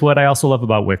 Here's what I also love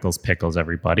about Wickles Pickles,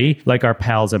 everybody. Like our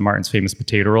pals at Martin's Famous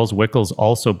Potato Rolls, Wickles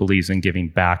also believes in giving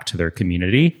back to their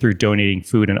community. Through donating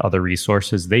food and other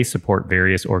resources, they support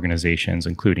various organizations,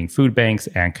 including food banks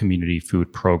and community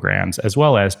food programs, as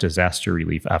well as disaster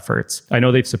relief efforts. I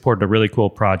know they've supported a really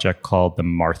cool project called the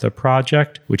Martha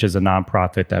Project, which is a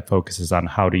nonprofit that focuses on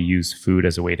how to use food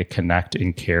as a way to connect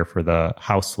and care for the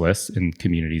houseless in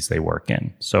communities they work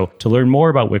in. So to learn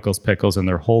more about Wickles Pickles and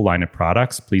their whole line of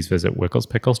products, please visit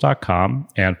WicklesPickles.com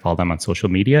and follow them on social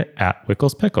media at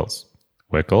Wickles Pickles.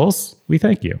 Wickles, we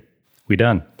thank you. We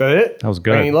done. That it? That was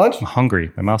good. Any lunch? I'm hungry.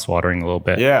 My mouth's watering a little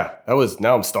bit. Yeah,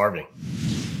 now I'm starving.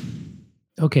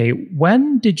 Okay,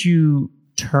 when did you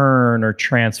turn or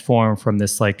transform from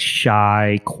this like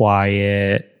shy,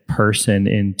 quiet person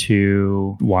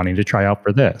into wanting to try out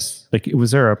for this? Like,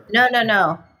 was there a...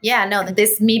 No. Yeah, no,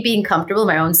 this me being comfortable in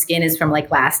my own skin is from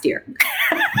like last year.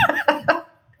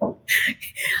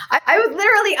 I would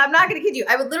literally, I'm not going to kid you,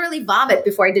 I would literally vomit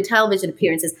before I did television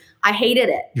appearances. I hated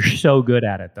it. You're so good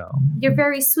at it, though. You're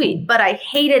very sweet, but I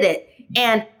hated it.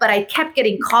 But I kept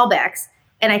getting callbacks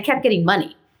and I kept getting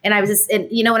money. And I was just, and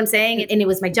you know what I'm saying? And it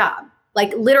was my job.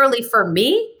 Like literally for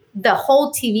me, the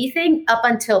whole TV thing up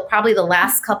until probably the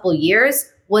last couple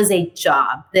years was a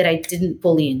job that I didn't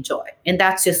fully enjoy. And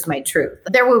that's just my truth.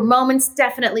 There were moments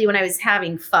definitely when I was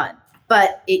having fun,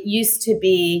 but it used to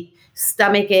be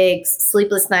stomach aches,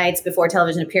 sleepless nights before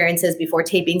television appearances, before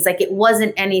tapings. Like it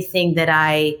wasn't anything that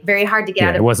very hard to get out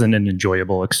of. It wasn't an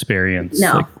enjoyable experience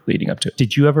No. Leading up to it.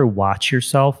 Did you ever watch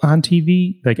yourself on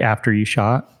TV like after you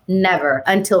shot? Never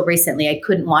until recently. I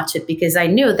couldn't watch it because I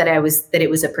knew that it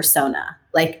was a persona.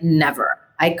 Like never.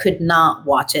 I could not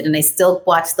watch it. And I still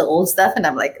watch the old stuff and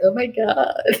I'm like, oh my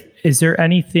God. Is there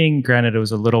anything, granted it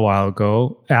was a little while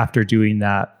ago, after doing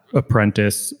that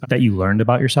Apprentice that you learned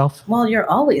about yourself? Well, you're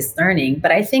always learning.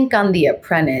 But I think on The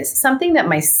Apprentice, something that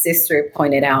my sister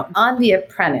pointed out on The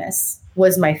Apprentice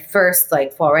was my first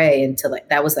like foray into like,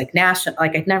 that was like national,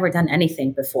 like I'd never done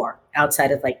anything before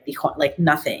outside of like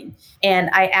nothing. And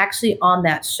I actually on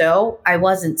that show, I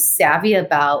wasn't savvy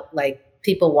about like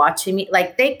people watching me.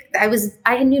 Like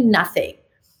I knew nothing.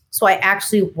 So I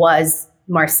actually was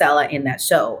Marcella in that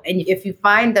show. And if you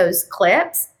find those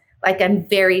clips, like I'm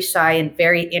very shy and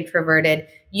very introverted.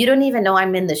 You don't even know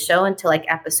I'm in the show until like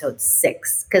episode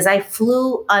 6 because I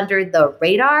flew under the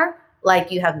radar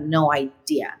like you have no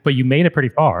idea. But you made it pretty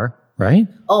far, right?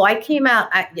 Oh, I came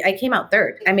out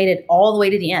third. I made it all the way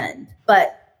to the end.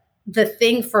 But the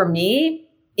thing for me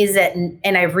is that,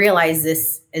 and I realized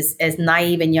this as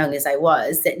naive and young as I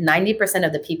was, that 90%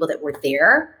 of the people that were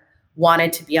there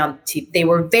wanted to be on TV. They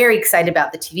were very excited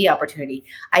about the TV opportunity.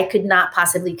 I could not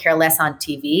possibly care less on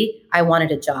TV. I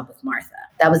wanted a job with Martha.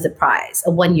 That was the prize, a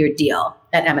 1-year deal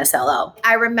at MSLO.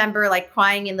 I remember like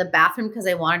crying in the bathroom because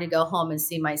I wanted to go home and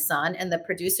see my son. And the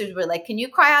producers were like, can you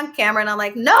cry on camera? And I'm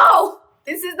like, no,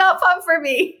 this is not fun for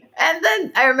me. And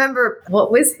then I remember,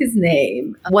 what was his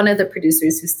name? One of the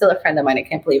producers who's still a friend of mine. I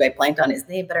can't believe I blanked on his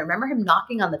name, but I remember him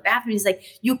knocking on the bathroom. He's like,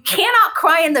 you cannot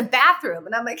cry in the bathroom.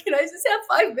 And I'm like, can I just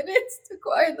have 5 minutes to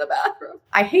cry in the bathroom?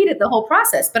 I hated the whole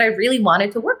process, but I really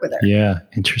wanted to work with her. Yeah,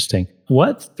 interesting.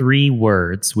 What 3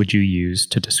 words would you use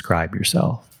to describe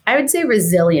yourself? I would say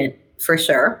resilient for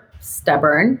sure,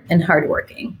 stubborn, and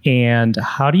hardworking. And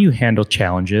how do you handle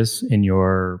challenges in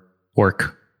your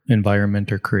work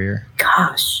environment or career?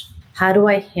 Gosh, how do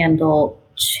I handle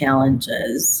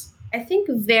challenges? I think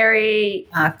very,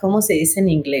 ¿cómo se dice en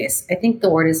inglés? I think the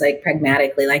word is like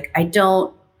pragmatically. Like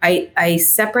I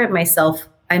separate myself.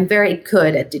 I'm very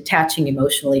good at detaching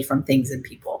emotionally from things and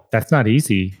people. That's not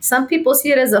easy. Some people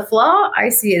see it as a flaw. I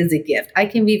see it as a gift. I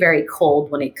can be very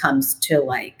cold when it comes to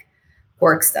like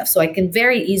work stuff. So I can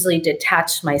very easily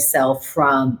detach myself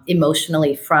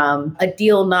emotionally from a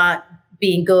deal not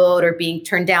being good or being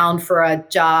turned down for a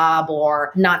job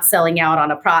or not selling out on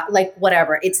like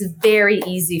whatever. It's very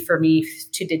easy for me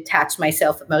to detach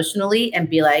myself emotionally and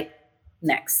be like,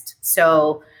 next.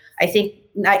 So I think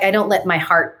I don't let my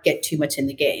heart get too much in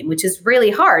the game, which is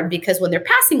really hard because when they're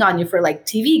passing on you for like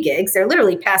TV gigs, they're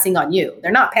literally passing on you.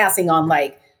 They're not passing on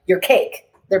like your cake.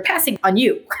 They're passing on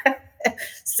you.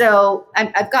 So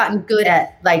I've gotten good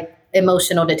at like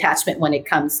emotional detachment when it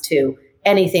comes to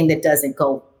anything that doesn't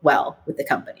go well with the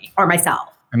company or myself.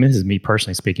 I mean, this is me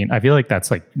personally speaking. I feel like that's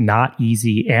like not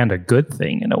easy and a good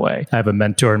thing in a way. I have a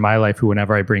mentor in my life who,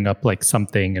 whenever I bring up like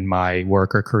something in my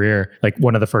work or career, like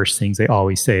one of the first things they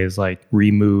always say is like,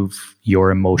 remove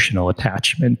your emotional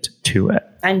attachment to it.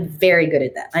 I'm very good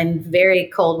at that. I'm very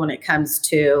cold when it comes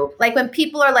to like when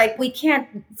people are like, we can't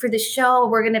for the show,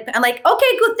 I'm like,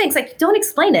 okay, good, thanks. Like, don't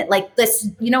explain it. Like this,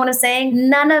 you know what I'm saying?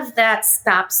 None of that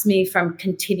stops me from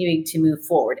continuing to move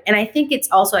forward. And I think it's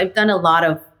also, I've done a lot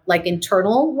of like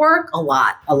internal work, a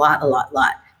lot.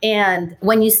 And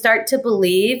when you start to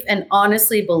believe and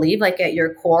honestly believe like at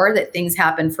your core that things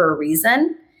happen for a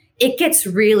reason, it gets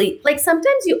really like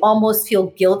sometimes you almost feel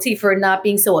guilty for not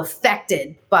being so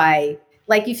affected by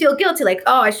like you feel guilty, like,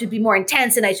 oh, I should be more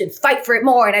intense and I should fight for it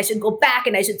more and I should go back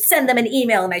and I should send them an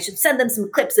email and I should send them some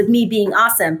clips of me being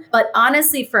awesome. But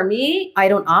honestly, for me, I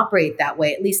don't operate that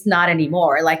way, at least not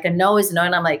anymore. Like a no is no.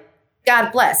 And I'm like,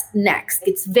 God bless, next.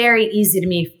 It's very easy to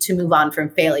me to move on from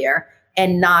failure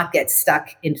and not get stuck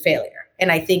in failure.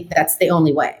 And I think that's the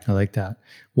only way. I like that.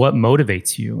 What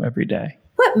motivates you every day?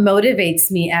 What motivates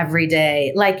me every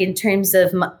day, like in terms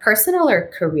of personal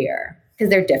or career? Because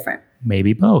they're different.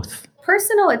 Maybe both.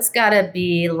 Personal, it's gotta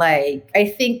be like, I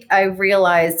think I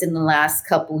realized in the last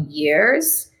couple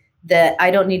years that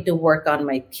I don't need to work on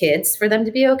my kids for them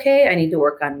to be okay. I need to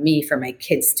work on me for my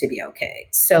kids to be okay.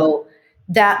 So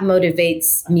that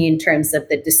motivates me in terms of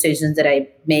the decisions that I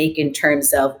make, in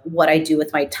terms of what I do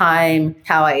with my time,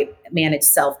 how I manage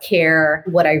self-care,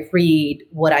 what I read,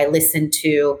 what I listen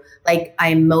to. Like,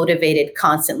 I'm motivated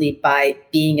constantly by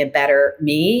being a better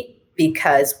me,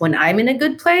 because when I'm in a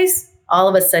good place, all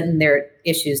of a sudden their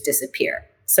issues disappear.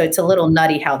 So it's a little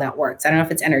nutty how that works. I don't know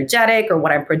if it's energetic or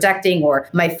what I'm projecting, or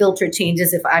my filter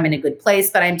changes if I'm in a good place,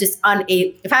 but I'm just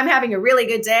unable. If I'm having a really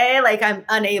good day, like, I'm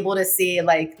unable to see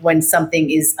like when something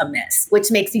is amiss,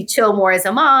 which makes me chill more as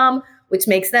a mom, which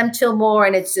makes them chill more.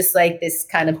 And it's just like this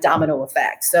kind of domino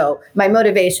effect. So my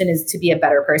motivation is to be a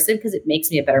better person, because it makes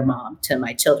me a better mom to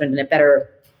my children and a better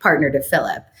partner to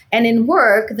Philip. And in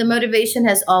work, the motivation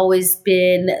has always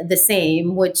been the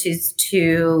same, which is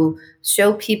to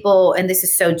show people, and this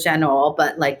is so general,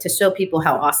 but like to show people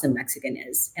how awesome Mexican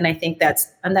is. And I think that's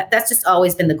just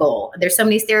always been the goal. There's so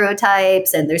many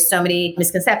stereotypes, and there's so many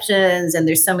misconceptions, and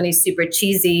there's so many super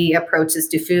cheesy approaches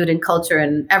to food and culture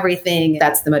and everything.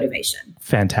 That's the motivation.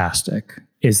 Fantastic.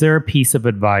 Is there a piece of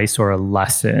advice or a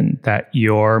lesson that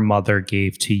your mother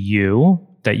gave to you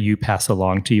that you pass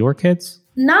along to your kids?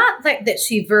 Not that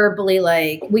she verbally,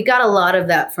 like, we got a lot of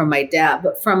that from my dad,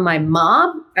 but from my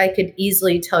mom, I could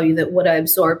easily tell you that what I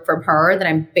absorbed from her that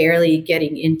I'm barely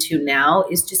getting into now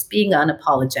is just being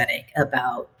unapologetic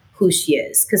about who she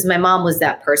is. Because my mom was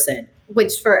that person,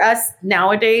 which for us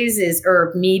nowadays is,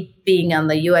 or me being on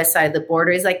the US side of the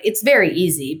border, is like, it's very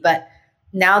easy. But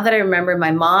now that I remember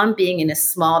my mom being in a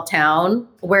small town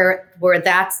where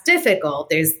that's difficult,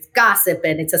 there's gossip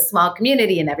and it's a small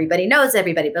community and everybody knows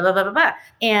everybody, blah, blah, blah, blah, blah.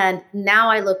 And now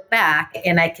I look back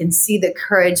and I can see the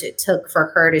courage it took for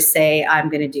her to say, I'm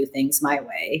going to do things my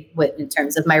way, in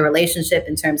terms of my relationship,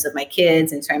 in terms of my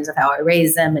kids, in terms of how I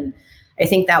raise them. And I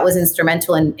think that was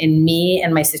instrumental in me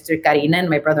and my sister Karina and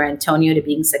my brother Antonio to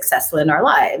being successful in our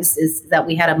lives, is that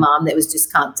we had a mom that was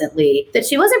just constantly, that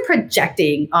she wasn't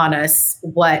projecting on us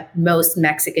what most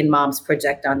Mexican moms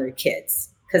project on their kids,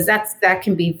 because that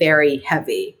can be very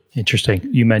heavy. Interesting.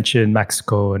 You mentioned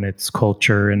Mexico and its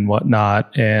culture and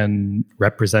whatnot, and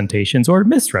representations or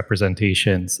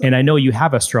misrepresentations. And I know you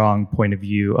have a strong point of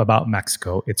view about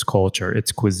Mexico, its culture,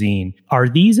 its cuisine. Are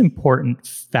these important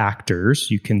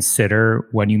factors you consider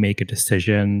when you make a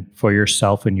decision for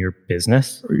yourself and your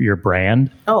business or your brand?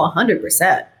 Oh,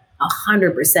 100%.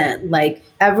 100%. Like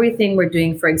everything we're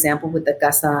doing, for example, with the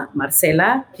Casa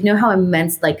Marcela, you know how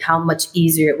immense, like how much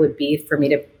easier it would be for me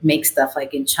to make stuff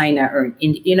like in China or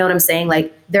in, you know what I'm saying?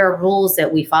 Like there are rules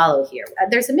that we follow here.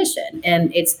 There's a mission,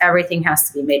 and it's everything has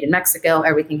to be made in Mexico.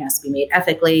 Everything has to be made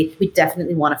ethically. We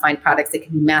definitely want to find products that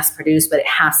can be mass produced, but it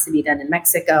has to be done in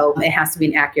Mexico. It has to be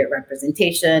an accurate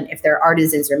representation. If there are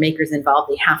artisans or makers involved,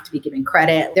 they have to be given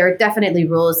credit. There are definitely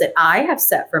rules that I have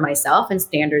set for myself and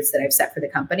standards that I've set for the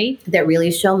company that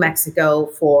really show Mexico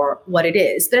for what it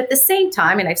is. But at the same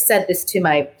time, and I've said this to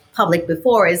my public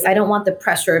before, is I don't want the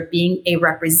pressure of being a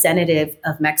representative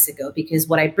of Mexico, because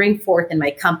what I bring forth in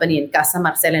my company and Casa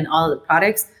Marcela and all of the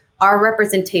products are a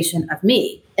representation of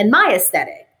me and my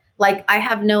aesthetic. Like I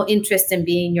have no interest in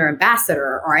being your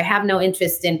ambassador, or I have no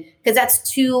interest in, because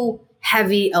that's too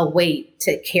heavy a weight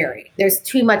to carry. There's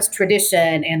too much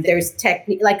tradition and there's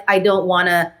technique. Like I don't want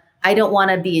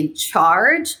to be in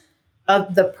charge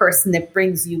of the person that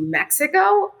brings you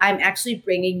Mexico. I'm actually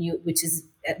bringing you, which is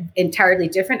entirely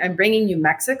different. I'm bringing you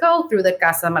Mexico through the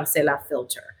Casa Marcela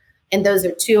filter. And those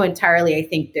are two entirely, I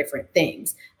think, different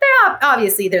things.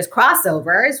 Obviously, there's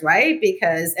crossovers, right?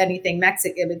 Because anything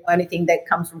Mexican, anything that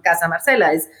comes from Casa Marcela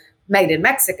is made in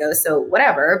Mexico, so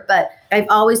whatever. But I've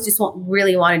always just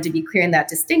really wanted to be clear in that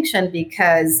distinction,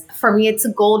 because for me, it's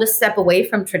a goal to step away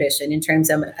from tradition in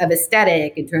terms of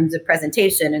aesthetic, in terms of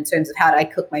presentation, in terms of how I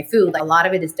cook my food. Like, a lot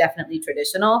of it is definitely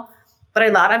traditional, but a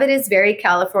lot of it is very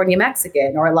California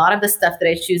Mexican, or a lot of the stuff that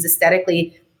I choose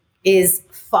aesthetically is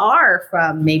far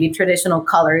from maybe traditional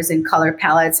colors and color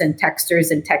palettes and textures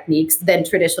and techniques than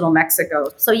traditional Mexico.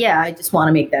 So yeah, I just want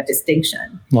to make that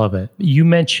distinction. Love it. You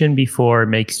mentioned before, it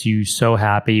makes you so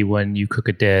happy when you cook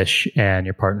a dish and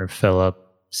your partner Philip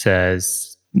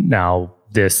says, now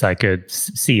this I could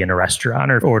see in a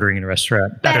restaurant, or ordering in a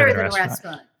restaurant. Better than a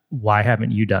restaurant. Why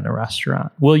haven't you done a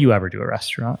restaurant? Will you ever do a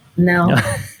restaurant? No,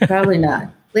 probably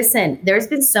not. Listen, there's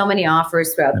been so many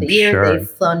offers throughout the year. Sure. They've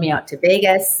flown me out to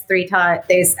Vegas 3 times.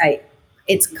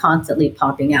 It's constantly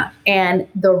popping up. And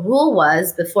the rule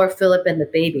was, before Philip and the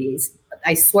babies,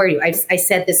 I swear to you, I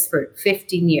said this for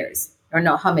 15 years, or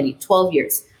no, how many? 12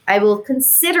 years. I will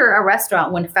consider a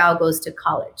restaurant when Fao goes to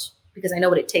college. because I know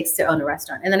what it takes to own a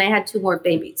restaurant. And then I had 2 more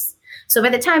babies. So by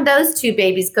the time those 2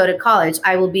 babies go to college,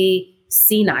 I will be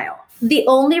senile. The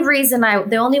only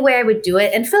way I would do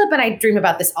it, and Philip and I dream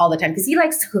about this all the time because he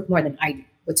likes to cook more than I do,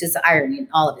 which is the irony in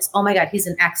all of this. Oh my God, he's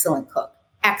an excellent cook.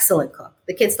 Excellent cook.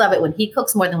 The kids love it when he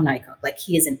cooks more than when I cook. Like,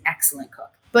 he is an excellent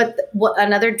cook. But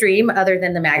another dream other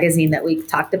than the magazine that we've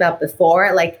talked about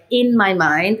before, like in my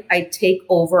mind, I take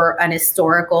over an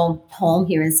historical home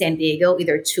here in San Diego,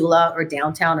 either Chula or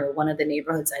downtown or one of the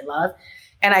neighborhoods I love.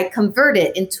 And I convert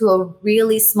it into a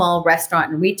really small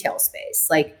restaurant and retail space.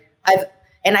 Like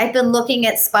I've been looking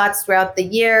at spots throughout the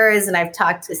years, and I've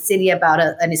talked to City about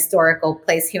an historical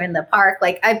place here in the park.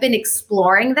 Like, I've been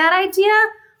exploring that idea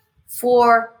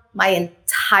for my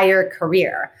entire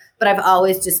career, but I've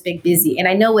always just been busy, and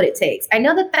I know what it takes. I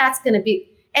know that that's going to be,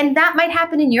 and that might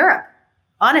happen in Europe,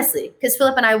 honestly, because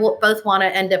Philip and I will both want to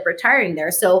end up retiring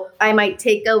there. So I might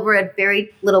take over a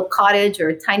very little cottage or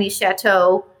a tiny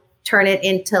chateau, turn it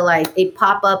into like a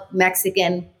pop-up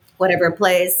Mexican whatever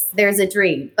place. There's a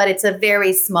dream, but it's a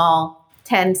very small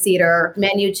 10-seater.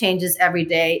 Menu changes every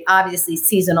day, obviously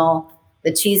seasonal.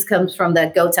 The cheese comes from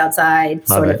the goats outside,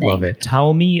 sort of thing. Love it.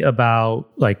 Tell me about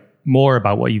more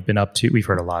about what you've been up to. We've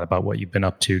heard a lot about what you've been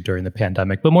up to during the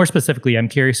pandemic, but more specifically, I'm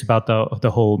curious about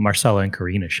the whole Marcella and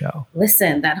Karina show.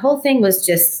 Listen, that whole thing was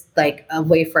just like a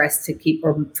way for us to keep,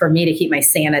 or for me to keep my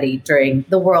sanity during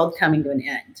the world coming to an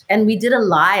end. And we did a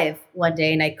live one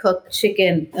day, and I cooked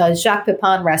chicken, Jacques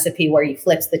Pepin recipe where he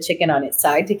flips the chicken on its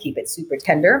side to keep it super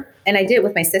tender. And I did it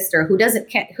with my sister,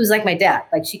 who's like my dad.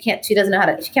 Like, she can't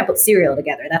put cereal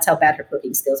together. That's how bad her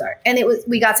cooking skills are. And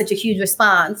we got such a huge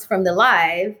response from the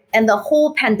live, and the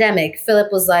whole pandemic,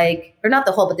 Philip was like, or not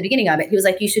the whole, but the beginning of it, he was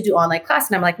like, you should do online class.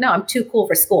 And I'm like, no, I'm too cool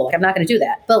for school. Like, I'm not going to do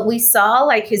that. But we saw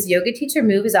like his yoga teacher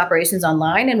move his operations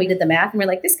online, and we did the math, and we're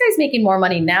like, this guy's making more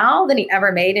money now than he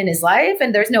ever made in his life.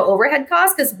 And there's no overhead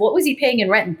costs, because what was he paying in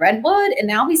rent in Brentwood? And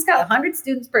now he's got 100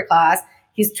 students per class.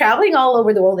 He's traveling all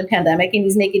over the world in pandemic, and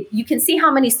you can see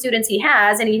how many students he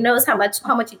has, and he knows how much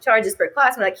he charges per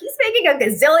class. We're like, he's making a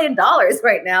gazillion dollars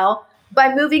right now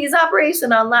by moving his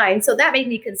operation online. So that made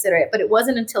me consider it. But it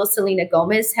wasn't until Selena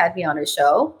Gomez had me on her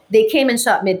show. They came and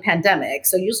shot mid-pandemic.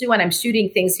 So usually when I'm shooting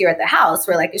things here at the house,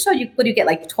 we're like, a show, what do you get,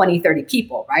 like 20, 30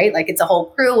 people, right? Like, it's a whole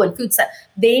crew and food set.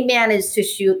 They managed to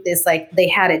shoot this, like, they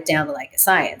had it down to like a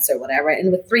science or whatever.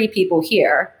 And with 3 people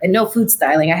here and no food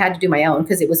styling, I had to do my own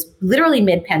because it was literally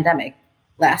mid-pandemic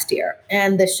last year.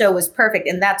 And the show was perfect.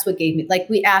 And that's what gave me, like,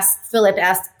 Philip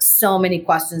asked so many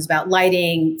questions about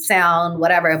lighting, sound,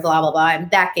 whatever, blah, blah, blah.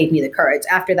 And that gave me the courage.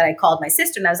 After that, I called my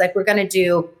sister and I was like, we're going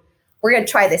to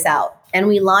try this out. And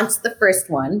we launched the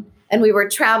first one, and we were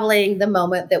traveling the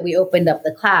moment that we opened up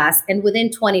the class. And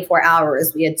within 24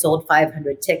 hours, we had sold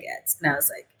 500 tickets. And I was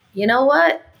like, you know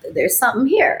what? There's something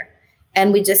here.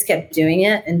 And we just kept doing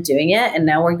it and doing it. And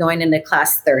now we're going into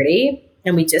class 30.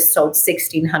 And we just sold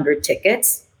 1,600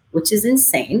 tickets, which is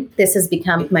insane. This has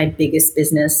become my biggest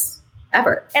business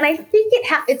ever. And I think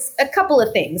it's a couple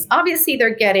of things. Obviously,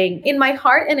 they're getting, in my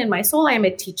heart and in my soul, I am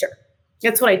a teacher.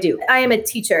 That's what I do. I am a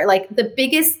teacher. Like, the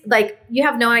biggest, like, you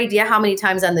have no idea how many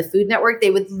times on the Food Network,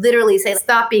 they would literally say,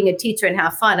 stop being a teacher and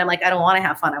have fun. I'm like, I don't want to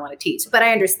have fun. I want to teach. But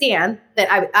I understand that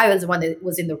I was the one that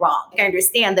was in the wrong. I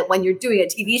understand that when you're doing a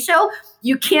TV show,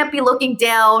 you can't be looking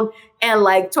down and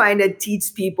like trying to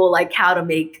teach people like how to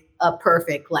make a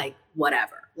perfect, like,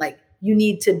 whatever. Like, you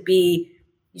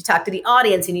talk to the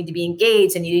audience, you need to be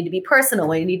engaged, and you need to be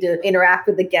personal, and you need to interact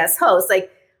with the guest host.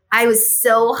 Like, I was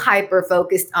so hyper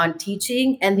focused on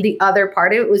teaching. And the other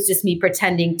part of it was just me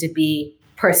pretending to be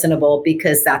personable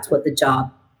because that's what the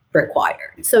job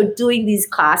required. So doing these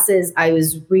classes, I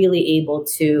was really able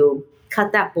to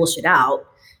cut that bullshit out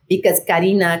because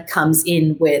Karina comes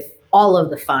in with all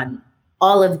of the fun,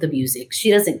 all of the music. She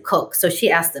doesn't cook, so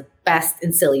she asks the best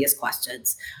and silliest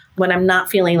questions. When I'm not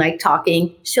feeling like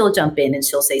talking, she'll jump in and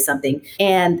she'll say something.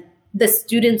 And the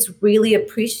students really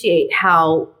appreciate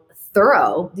how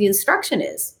thorough the instruction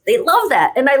is. They love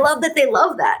that. And I love that they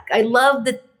love that. I love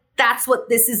that that's what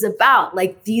this is about.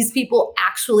 Like, these people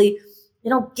actually, they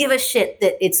don't give a shit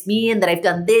that it's me and that I've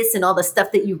done this and all the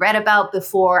stuff that you read about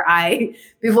before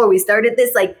we started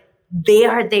this. Like, they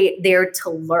are there to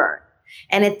learn.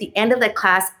 And at the end of the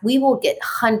class, we will get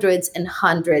hundreds and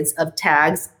hundreds of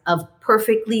tags of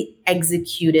perfectly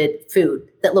executed food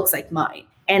that looks like mine.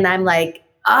 And I'm like,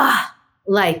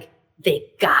 like, they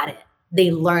got it. They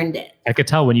learned it. I could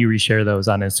tell when you reshare those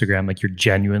on Instagram, like, you're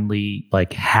genuinely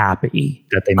like happy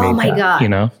that they made oh my that, God. You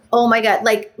know? Oh my God.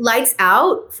 Like, lights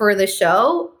out for the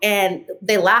show, and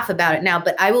they laugh about it now,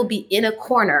 but I will be in a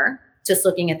corner just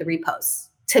looking at the reposts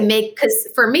because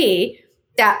for me,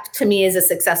 that to me is a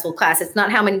successful class. It's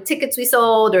not how many tickets we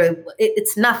sold or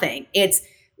it's nothing. It's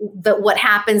what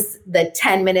happens the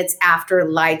 10 minutes after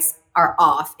lights are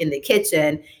off in the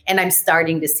kitchen and I'm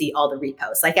starting to see all the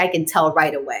reposts. Like I can tell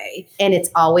right away. And it's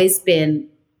always been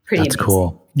pretty That's amazing.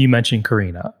 Cool. You mentioned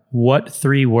Karina. What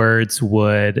 3 words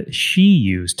would she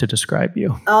use to describe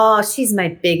you? Oh, she's my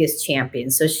biggest champion.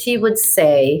 So she would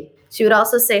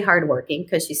also say hardworking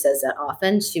because she says that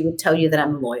often. She would tell you that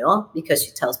I'm loyal because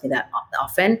she tells me that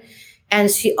often.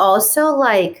 And she also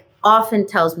often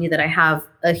tells me that I have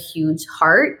a huge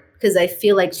heart because I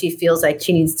feel like she feels like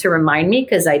she needs to remind me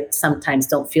because I sometimes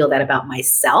don't feel that about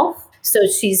myself. So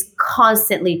she's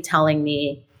constantly telling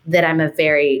me that I'm a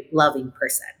very loving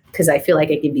person because I feel like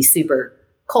I can be super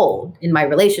cold in my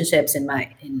relationships, in my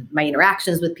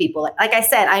interactions with people. Like I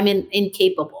said, I'm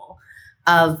incapable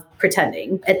of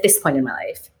pretending at this point in my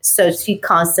life. So she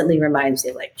constantly reminds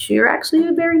me you're actually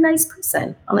a very nice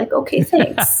person. I'm like, okay,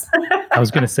 thanks. I was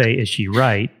going to say, is she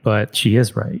right? But she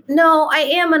is right. No, I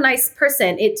am a nice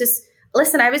person.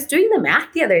 Listen, I was doing the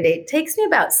math the other day. It takes me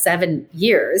about 7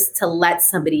 years to let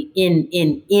somebody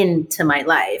into my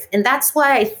life. And that's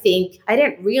why I think I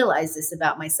didn't realize this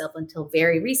about myself until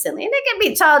very recently. And it can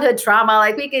be childhood trauma.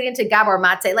 We could get into Gabor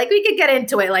Mate. We could get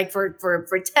into it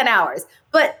for 10 hours.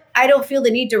 But I don't feel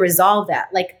the need to resolve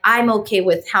that. I'm okay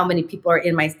with how many people are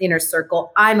in my inner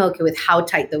circle. I'm okay with how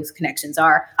tight those connections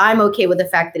are. I'm okay with the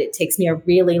fact that it takes me a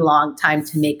really long time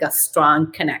to make a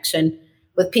strong connection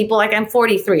with people. I'm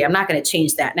 43. I'm not going to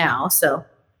change that now. So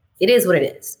it is what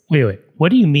it is. Wait. What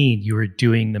do you mean you were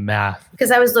doing the math?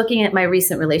 Because I was looking at my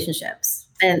recent relationships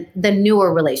and the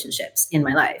newer relationships in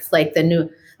my life. I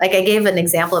gave an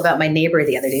example about my neighbor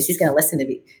the other day. She's going to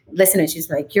listen and she's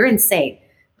like, you're insane.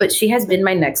 But she has been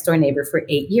my next door neighbor for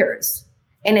 8 years.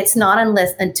 And it's not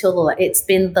until it's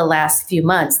been the last few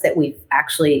months that we've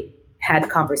actually had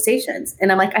conversations.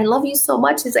 And I'm like, I love you so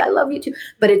much. She's like, I love you too.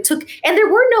 But and there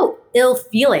were no ill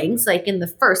feelings in the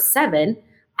first 7.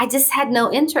 I just had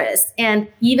no interest. And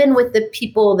even with the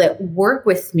people that work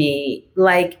with me,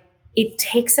 it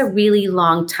takes a really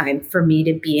long time for me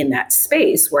to be in that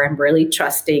space where I'm really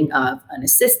trusting of an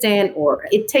assistant, or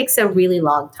it takes a really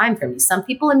long time for me. Some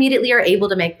people immediately are able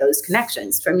to make those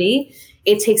connections. For me,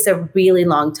 it takes a really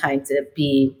long time to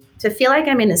feel like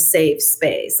I'm in a safe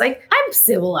space. I'm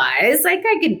civilized.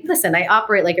 I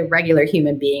operate like a regular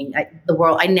human being.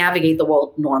 I navigate the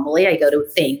world normally. I go to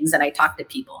things and I talk to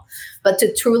people. But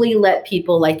to truly let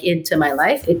people into my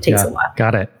life, it takes a while.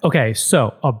 Got it. Okay.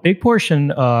 So a big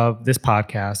portion of this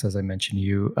podcast, as I mentioned to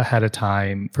you ahead of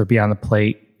time for Beyond the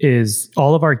Plate, is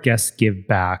all of our guests give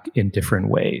back in different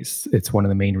ways. It's one of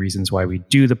the main reasons why we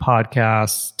do the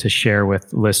podcast, to share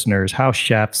with listeners how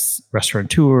chefs,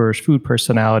 restaurateurs, food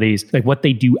personalities, what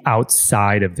they do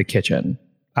outside of the kitchen,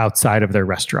 outside of their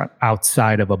restaurant,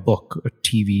 outside of a book, a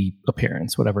TV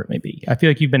appearance, whatever it may be. I feel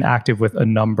like you've been active with a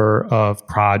number of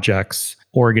projects,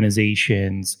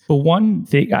 organizations. But one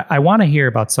thing, I want to hear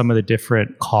about some of the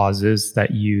different causes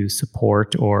that you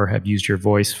support or have used your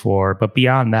voice for. But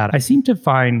beyond that, I seem to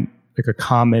find a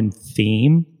common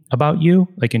theme about you,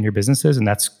 in your businesses, and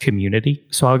that's community.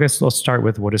 So I guess let's start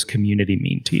with, what does community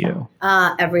mean to you?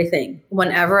 Everything.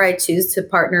 Whenever I choose to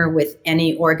partner with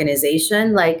any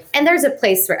organization, and there's a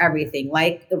place for everything,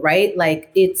 right?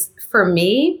 It's, for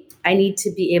me, I need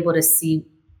to be able to see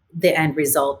the end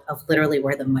result of literally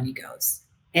where the money goes.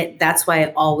 And that's why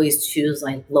I always choose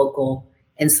local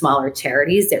and smaller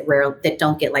charities that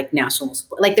don't get national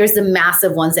support. There's the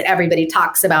massive ones that everybody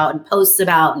talks about and posts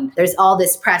about, and there's all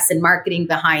this press and marketing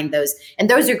behind those. And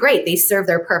those are great. They serve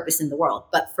their purpose in the world.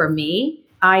 But for me,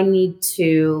 I need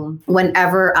to,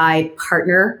 whenever I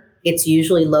partner, it's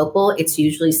usually local, it's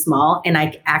usually small, and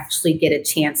I actually get a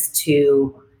chance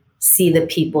to see the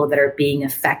people that are being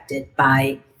affected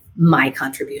by my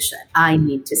contribution. I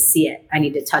need to see it. I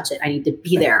need to touch it. I need to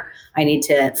be there. I need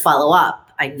to follow up.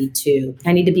 I need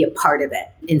to be a part of it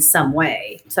in some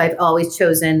way. So I've always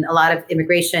chosen a lot of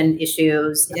immigration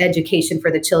issues. Education for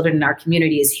the children in our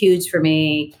community is huge for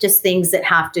me. Just things that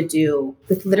have to do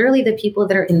with literally the people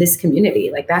that are in this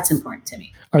community. That's important to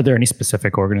me. Are there any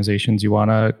specific organizations you want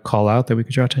to call out that we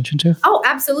could draw attention to? Oh,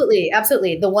 absolutely.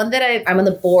 Absolutely. The one that I'm on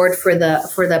the board for the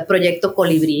Proyecto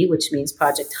Colibrí, which means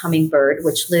Project Hummingbird,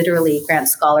 which literally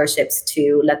grants scholarships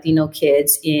to Latino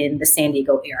kids in the San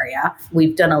Diego area.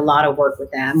 We've done a lot of work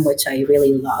with them, which I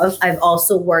really love. I've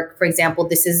also worked, for example,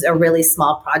 this is a really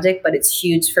small project, but it's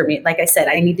huge for me. Like I said,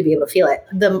 I need to be able to feel it.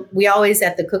 We always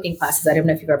at the cooking classes, I don't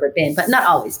know if you've ever been, but not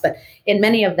always, but in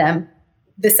many of them,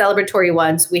 the celebratory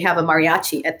ones, we have a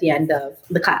mariachi at the end of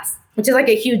the class. which is like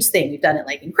a huge thing. We've done it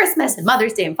like in Christmas and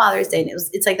Mother's Day and Father's Day. And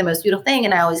it's like the most beautiful thing.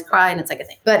 And I always cry and it's like a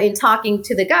thing. But in talking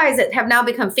to the guys that have now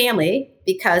become family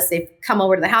because they've come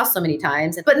over to the house so many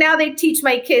times, but now they teach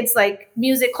my kids like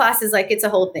music classes, like it's a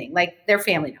whole thing, like they're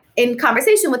family now. In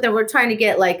conversation with them, we're trying to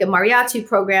get like a mariachi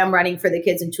program running for the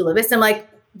kids in Chula Vista. I'm like,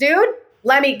 dude,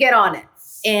 let me get on it.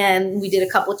 And we did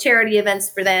a couple charity events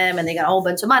for them and they got a whole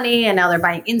bunch of money and now they're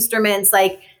buying instruments.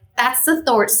 Like that's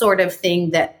the sort of thing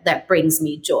that brings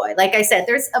me joy. Like I said,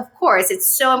 of course, it's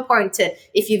so important to,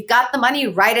 if you've got the money,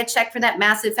 write a check for that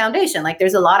massive foundation. Like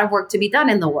there's a lot of work to be done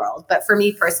in the world. But for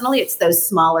me personally, it's those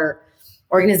smaller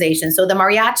organizations. So the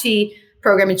mariachi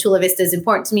program in Chula Vista is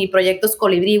important to me. Proyectos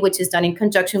Colibri, which is done in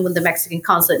conjunction with the Mexican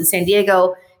consulate in San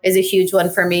Diego, is a huge one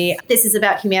for me. This is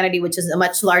About Humanity, which is a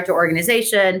much larger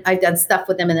organization. I've done stuff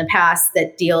with them in the past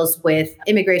that deals with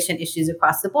immigration issues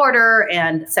across the border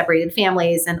and separated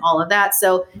families and all of that.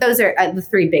 So those are the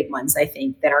three big ones, I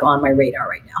think, that are on my radar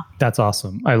right now. That's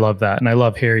awesome. I love that. And I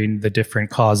love hearing the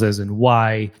different causes and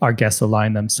why our guests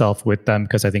align themselves with them,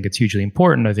 because I think it's hugely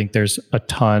important. I think there's a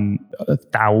ton,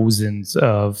 thousands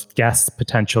of guests,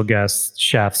 potential guests,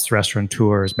 chefs,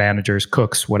 restaurateurs, managers,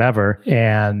 cooks, whatever.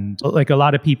 And like a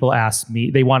lot of people ask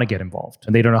me, they want to get involved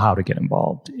and they don't know how to get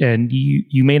involved. And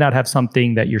you may not have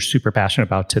something that you're super passionate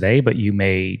about today, but you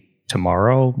may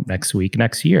tomorrow, next week,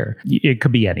 next year. It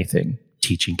could be anything.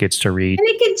 Teaching kids to read. And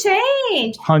it could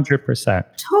change. 100%.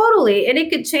 Totally. And it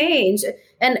could change.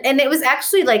 And it was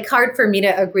actually like hard for me to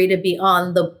agree to be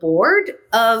on the board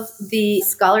of the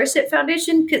Scholarship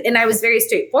Foundation. And I was very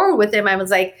straightforward with him. I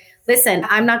was like, listen,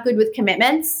 I'm not good with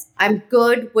commitments. I'm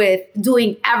good with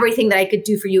doing everything that I could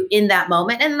do for you in that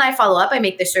moment. And then I follow up. I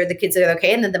make sure the kids are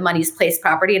okay. And then the money's placed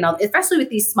properly. And especially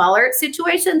with these smaller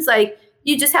situations, like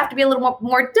you just have to be a little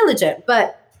more diligent.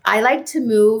 But I like to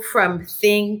move from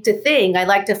thing to thing. I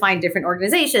like to find different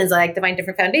organizations. I like to find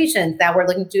different foundations that we're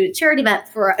looking to do a charity event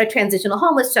for a transitional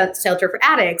homeless shelter for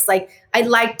addicts. Like I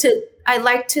like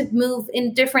to move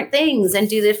in different things and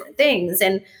do different things.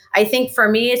 And I think for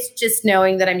me, it's just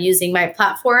knowing that I'm using my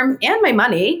platform and my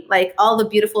money, like all the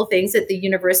beautiful things that the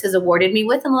universe has awarded me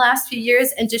with in the last few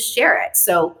years, and just share it.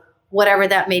 So whatever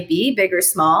that may be, big or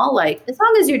small, like as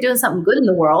long as you're doing something good in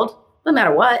the world, no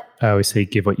matter what. I always say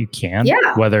give what you can.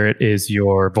 Yeah. Whether it is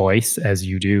your voice as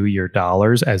you do, your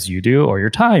dollars as you do, or your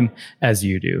time as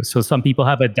you do. So some people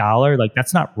have $1, like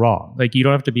that's not wrong. Like you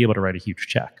don't have to be able to write a huge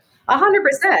check.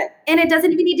 100%. And it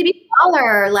doesn't even need to be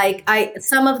 $1. Like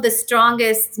some of the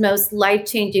strongest, most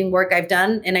life-changing work I've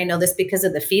done, and I know this because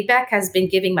of the feedback, has been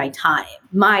giving my time.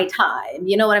 My time.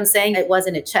 You know what I'm saying? It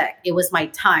wasn't a check. It was my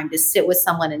time to sit with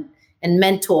someone and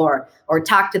mentor or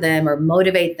talk to them or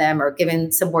motivate them or giving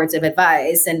some words of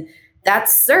advice. And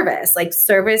that's service. Like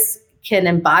service can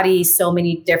embody so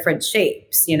many different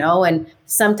shapes, you know? And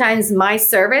sometimes my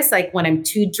service, like when I'm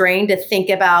too drained to think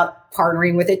about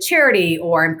partnering with a charity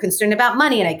or I'm concerned about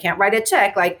money and I can't write a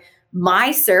check, like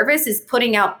my service is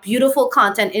putting out beautiful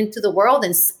content into the world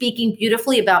and speaking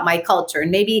beautifully about my culture.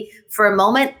 And maybe for a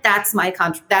moment, that's my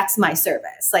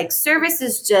service. Like service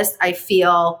is just, I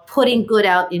feel, putting good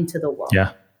out into the world.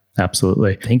 Yeah,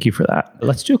 absolutely. Thank you for that.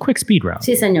 Let's do a quick speed round.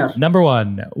 Sí, señor. Number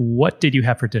 1, what did you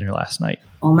have for dinner last night?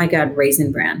 Oh my God,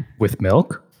 Raisin Bran. With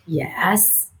milk?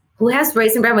 Yes. Who has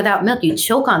Raisin Bran without milk? You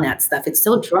choke on that stuff. It's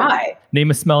so dry.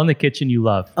 Name a smell in the kitchen you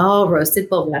love. Oh, roasted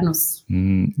poblanos.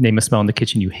 Name a smell in the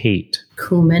kitchen you hate.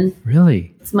 Cumin.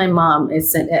 Really? It's my mom.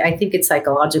 I think it's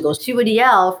psychological. She would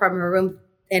yell from her room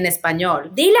in Espanol,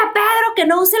 "Dile a Pedro que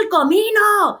no use el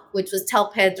comino," which was tell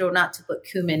Pedro not to put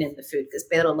cumin in the food because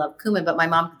Pedro loved cumin, but my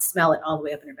mom could smell it all the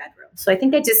way up in her bedroom. So I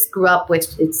think I just grew up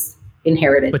with it's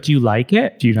inherited. But do you like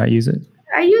it? Do you not use it?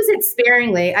 I use it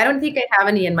sparingly. I don't think I have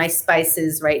any in my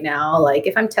spices right now. Like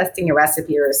if I'm testing a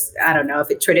recipe or I don't know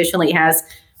if it traditionally has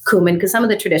cumin, because some of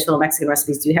the traditional Mexican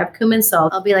recipes do have cumin. So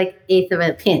I'll be like eighth of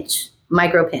a pinch,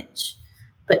 micro pinch.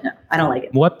 But no, I don't like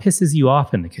it. What pisses you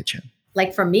off in the kitchen?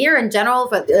 Like for me or in general,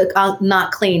 but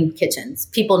not clean kitchens,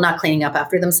 people not cleaning up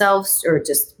after themselves or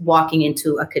just walking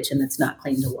into a kitchen that's not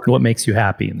clean to work. What makes you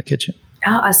happy in the kitchen?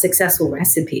 A successful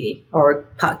recipe or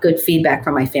good feedback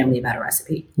from my family about a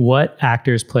recipe. What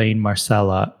actor is playing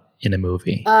Marcella in a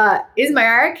movie? Is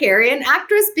Mariah Carey an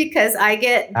actress? Because I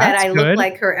get that I look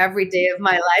like her every day of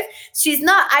my life.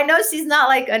 I know she's not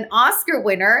like an Oscar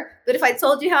winner, but if I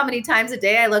told you how many times a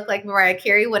day I look like Mariah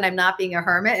Carey when I'm not being a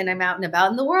hermit and I'm out and about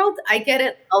in the world, I get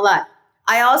it a lot.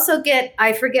 I also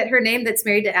I forget her name, that's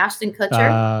married to Ashton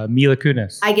Kutcher. Mila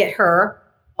Kunis. I get her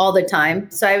all the time.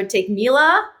 So I would take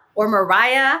Mila or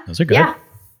Mariah. Those are good. Yeah,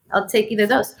 I'll take either of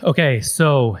those. Okay,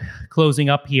 so closing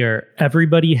up here,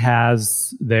 everybody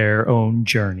has their own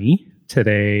journey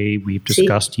today. We've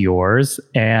discussed yours,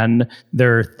 and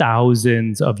there are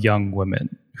thousands of young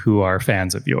women who are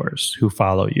fans of yours, who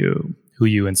follow you, who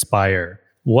you inspire.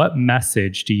 What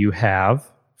message do you have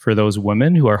for those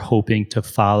women who are hoping to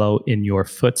follow in your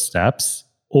footsteps?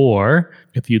 Or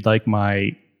if you'd like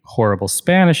my horrible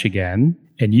Spanish again,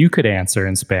 and you could answer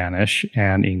in Spanish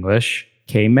and English,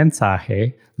 ¿qué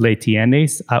mensaje le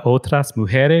tienes a otras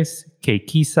mujeres que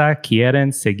quizá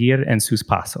quieren seguir en sus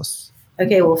pasos?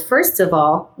 Okay, well, first of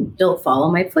all, don't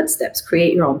follow my footsteps.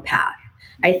 Create your own path.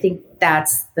 I think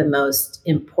that's the most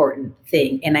important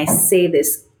thing. And I say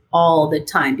this all the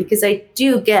time because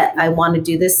I want to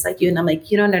do this like you. And I'm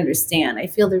like, you don't understand. I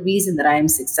feel the reason that I am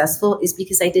successful is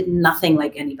because I did nothing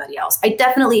like anybody else. I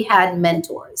definitely had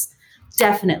mentors,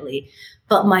 definitely.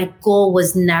 But my goal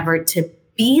was never to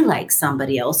be like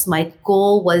somebody else. My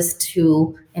goal was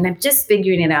to, and I'm just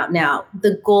figuring it out now,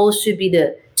 the goal should be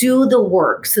to do the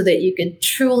work so that you can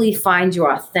truly find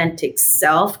your authentic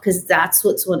self, because that's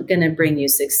what's going to bring you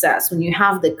success. When you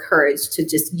have the courage to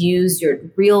just use your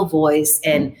real voice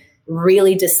and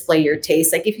really display your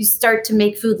taste. Like if you start to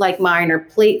make food like mine or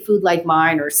plate food like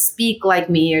mine or speak like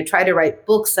me or try to write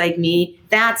books like me,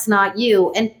 that's not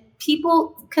you. And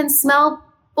people can smell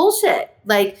bullshit.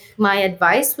 Like my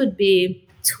advice would be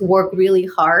to work really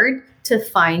hard to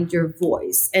find your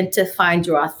voice and to find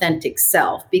your authentic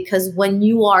self. Because when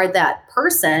you are that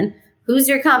person, who's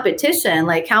your competition?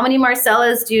 Like how many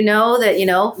Marcelas do you know that,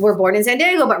 were born in San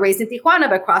Diego, but raised in Tijuana,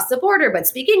 but crossed the border, but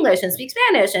speak English and speak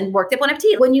Spanish and worked at Bon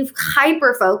Appetit? When you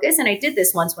hyper focus, and I did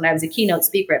this once when I was a keynote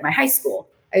speaker at my high school,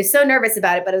 I was so nervous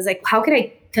about it, but I was like, how can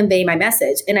I convey my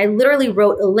message? And I literally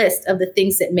wrote a list of the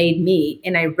things that made me,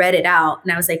 and I read it out.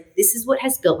 And I was like, this is what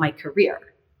has built my career.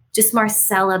 Just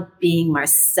Marcela being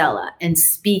Marcela and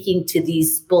speaking to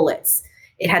these bullets.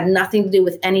 It had nothing to do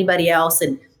with anybody else.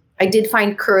 And I did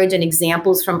find courage and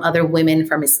examples from other women,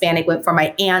 from Hispanic women, from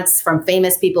my aunts, from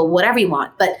famous people, whatever you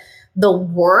want. But the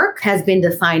work has been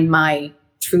to find my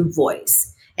true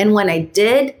voice. And when I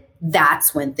did,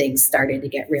 that's when things started to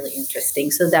get really interesting.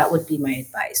 So that would be my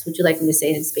advice. Would you like me to say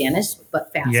it in Spanish,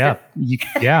 but faster?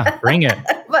 Yeah, bring it.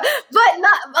 but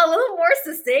not a little more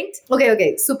succinct.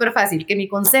 Okay, súper fácil. Que mi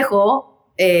consejo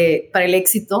para el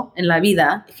éxito en la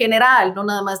vida general, no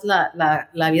nada más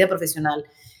la vida profesional,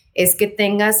 es que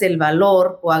tengas el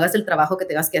valor o hagas el trabajo que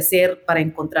tengas que hacer para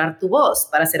encontrar tu voz,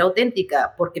 para ser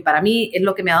auténtica, porque para mí es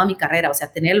lo que me ha dado mi carrera. O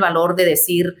sea, tener el valor de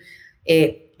decir,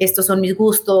 estos son mis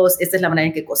gustos, esta es la manera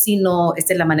en que cocino,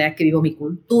 esta es la manera en que vivo mi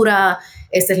cultura,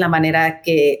 esta es la manera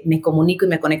que me comunico y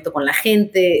me conecto con la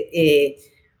gente.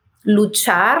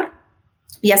 Luchar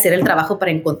y hacer el trabajo para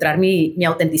encontrar mi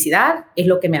autenticidad es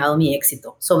lo que me ha dado mi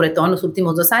éxito, sobre todo en los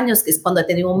últimos 2 años, que es cuando he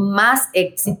tenido más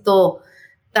éxito,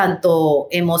 tanto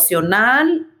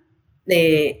emocional,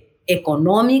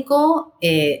 económico,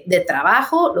 de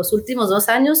trabajo. Los últimos 2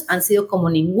 años han sido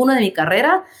como ninguno de mi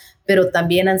carrera, pero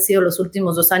también han sido los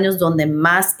últimos 2 años donde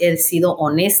más he sido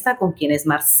honesta con quién es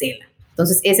Marcela.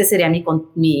 Entonces, ese sería mi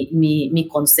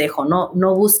consejo.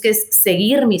 No busques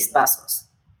seguir mis pasos.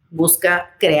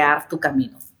 Busca crear tu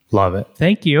camino. Love it.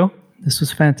 Thank you. This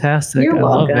was fantastic. You're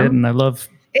welcome. Love it. And I love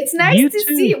It's nice to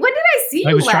see you. When did I see you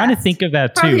I was last? trying to think of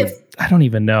that too. I don't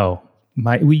even know.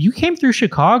 You came through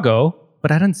Chicago,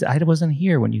 but I wasn't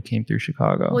here when you came through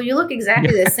Chicago. Well, you look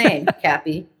exactly the same,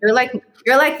 Cappy. You're like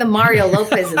the Mario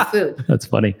Lopez of food. That's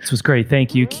funny. This was great.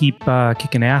 Thank you. Keep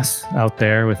kicking ass out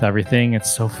there with everything.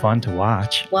 It's so fun to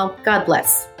watch. Well, God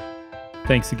bless.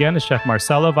 Thanks again to Chef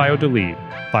Marcela Valladolid.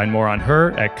 Find more on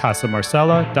her at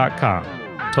casamarcela.com.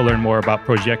 To learn more about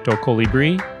Proyecto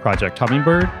Colibri, Project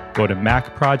Hummingbird, go to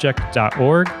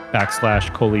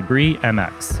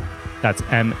macproject.org/colibrimx. That's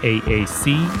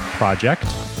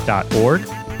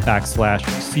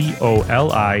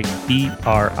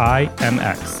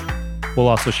maacproject.org/COLIBRIMX. We'll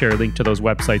also share a link to those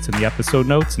websites in the episode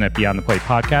notes and at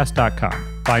beyondtheplatepodcast.com.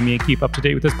 Find me and keep up to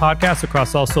date with this podcast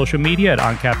across all social media at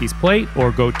On Cappy's Plate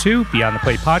or go to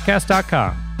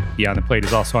beyondtheplatepodcast.com. Beyond the Plate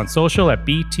is also on social at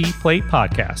BT Plate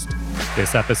Podcast.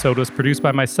 This episode was produced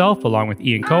by myself along with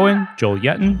Ian Cohen, Joel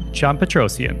Yetton, Sean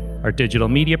Petrosian. Our digital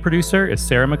media producer is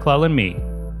Sarah McClellan Me.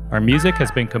 Our music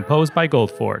has been composed by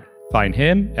Goldford. Find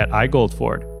him at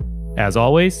iGoldford. As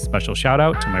always, special shout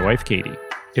out to my wife, Katie.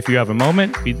 If you have a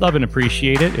moment, we'd love and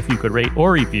appreciate it if you could rate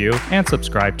or review and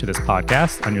subscribe to this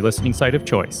podcast on your listening site of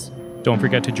choice. Don't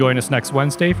forget to join us next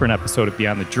Wednesday for an episode of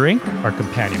Beyond the Drink, our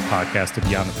companion podcast to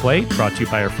Beyond the Plate, brought to you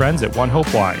by our friends at One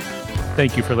Hope Wine.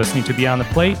 Thank you for listening to Beyond the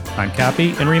Plate. I'm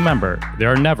Cappy, and remember, there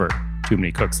are never too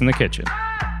many cooks in the kitchen.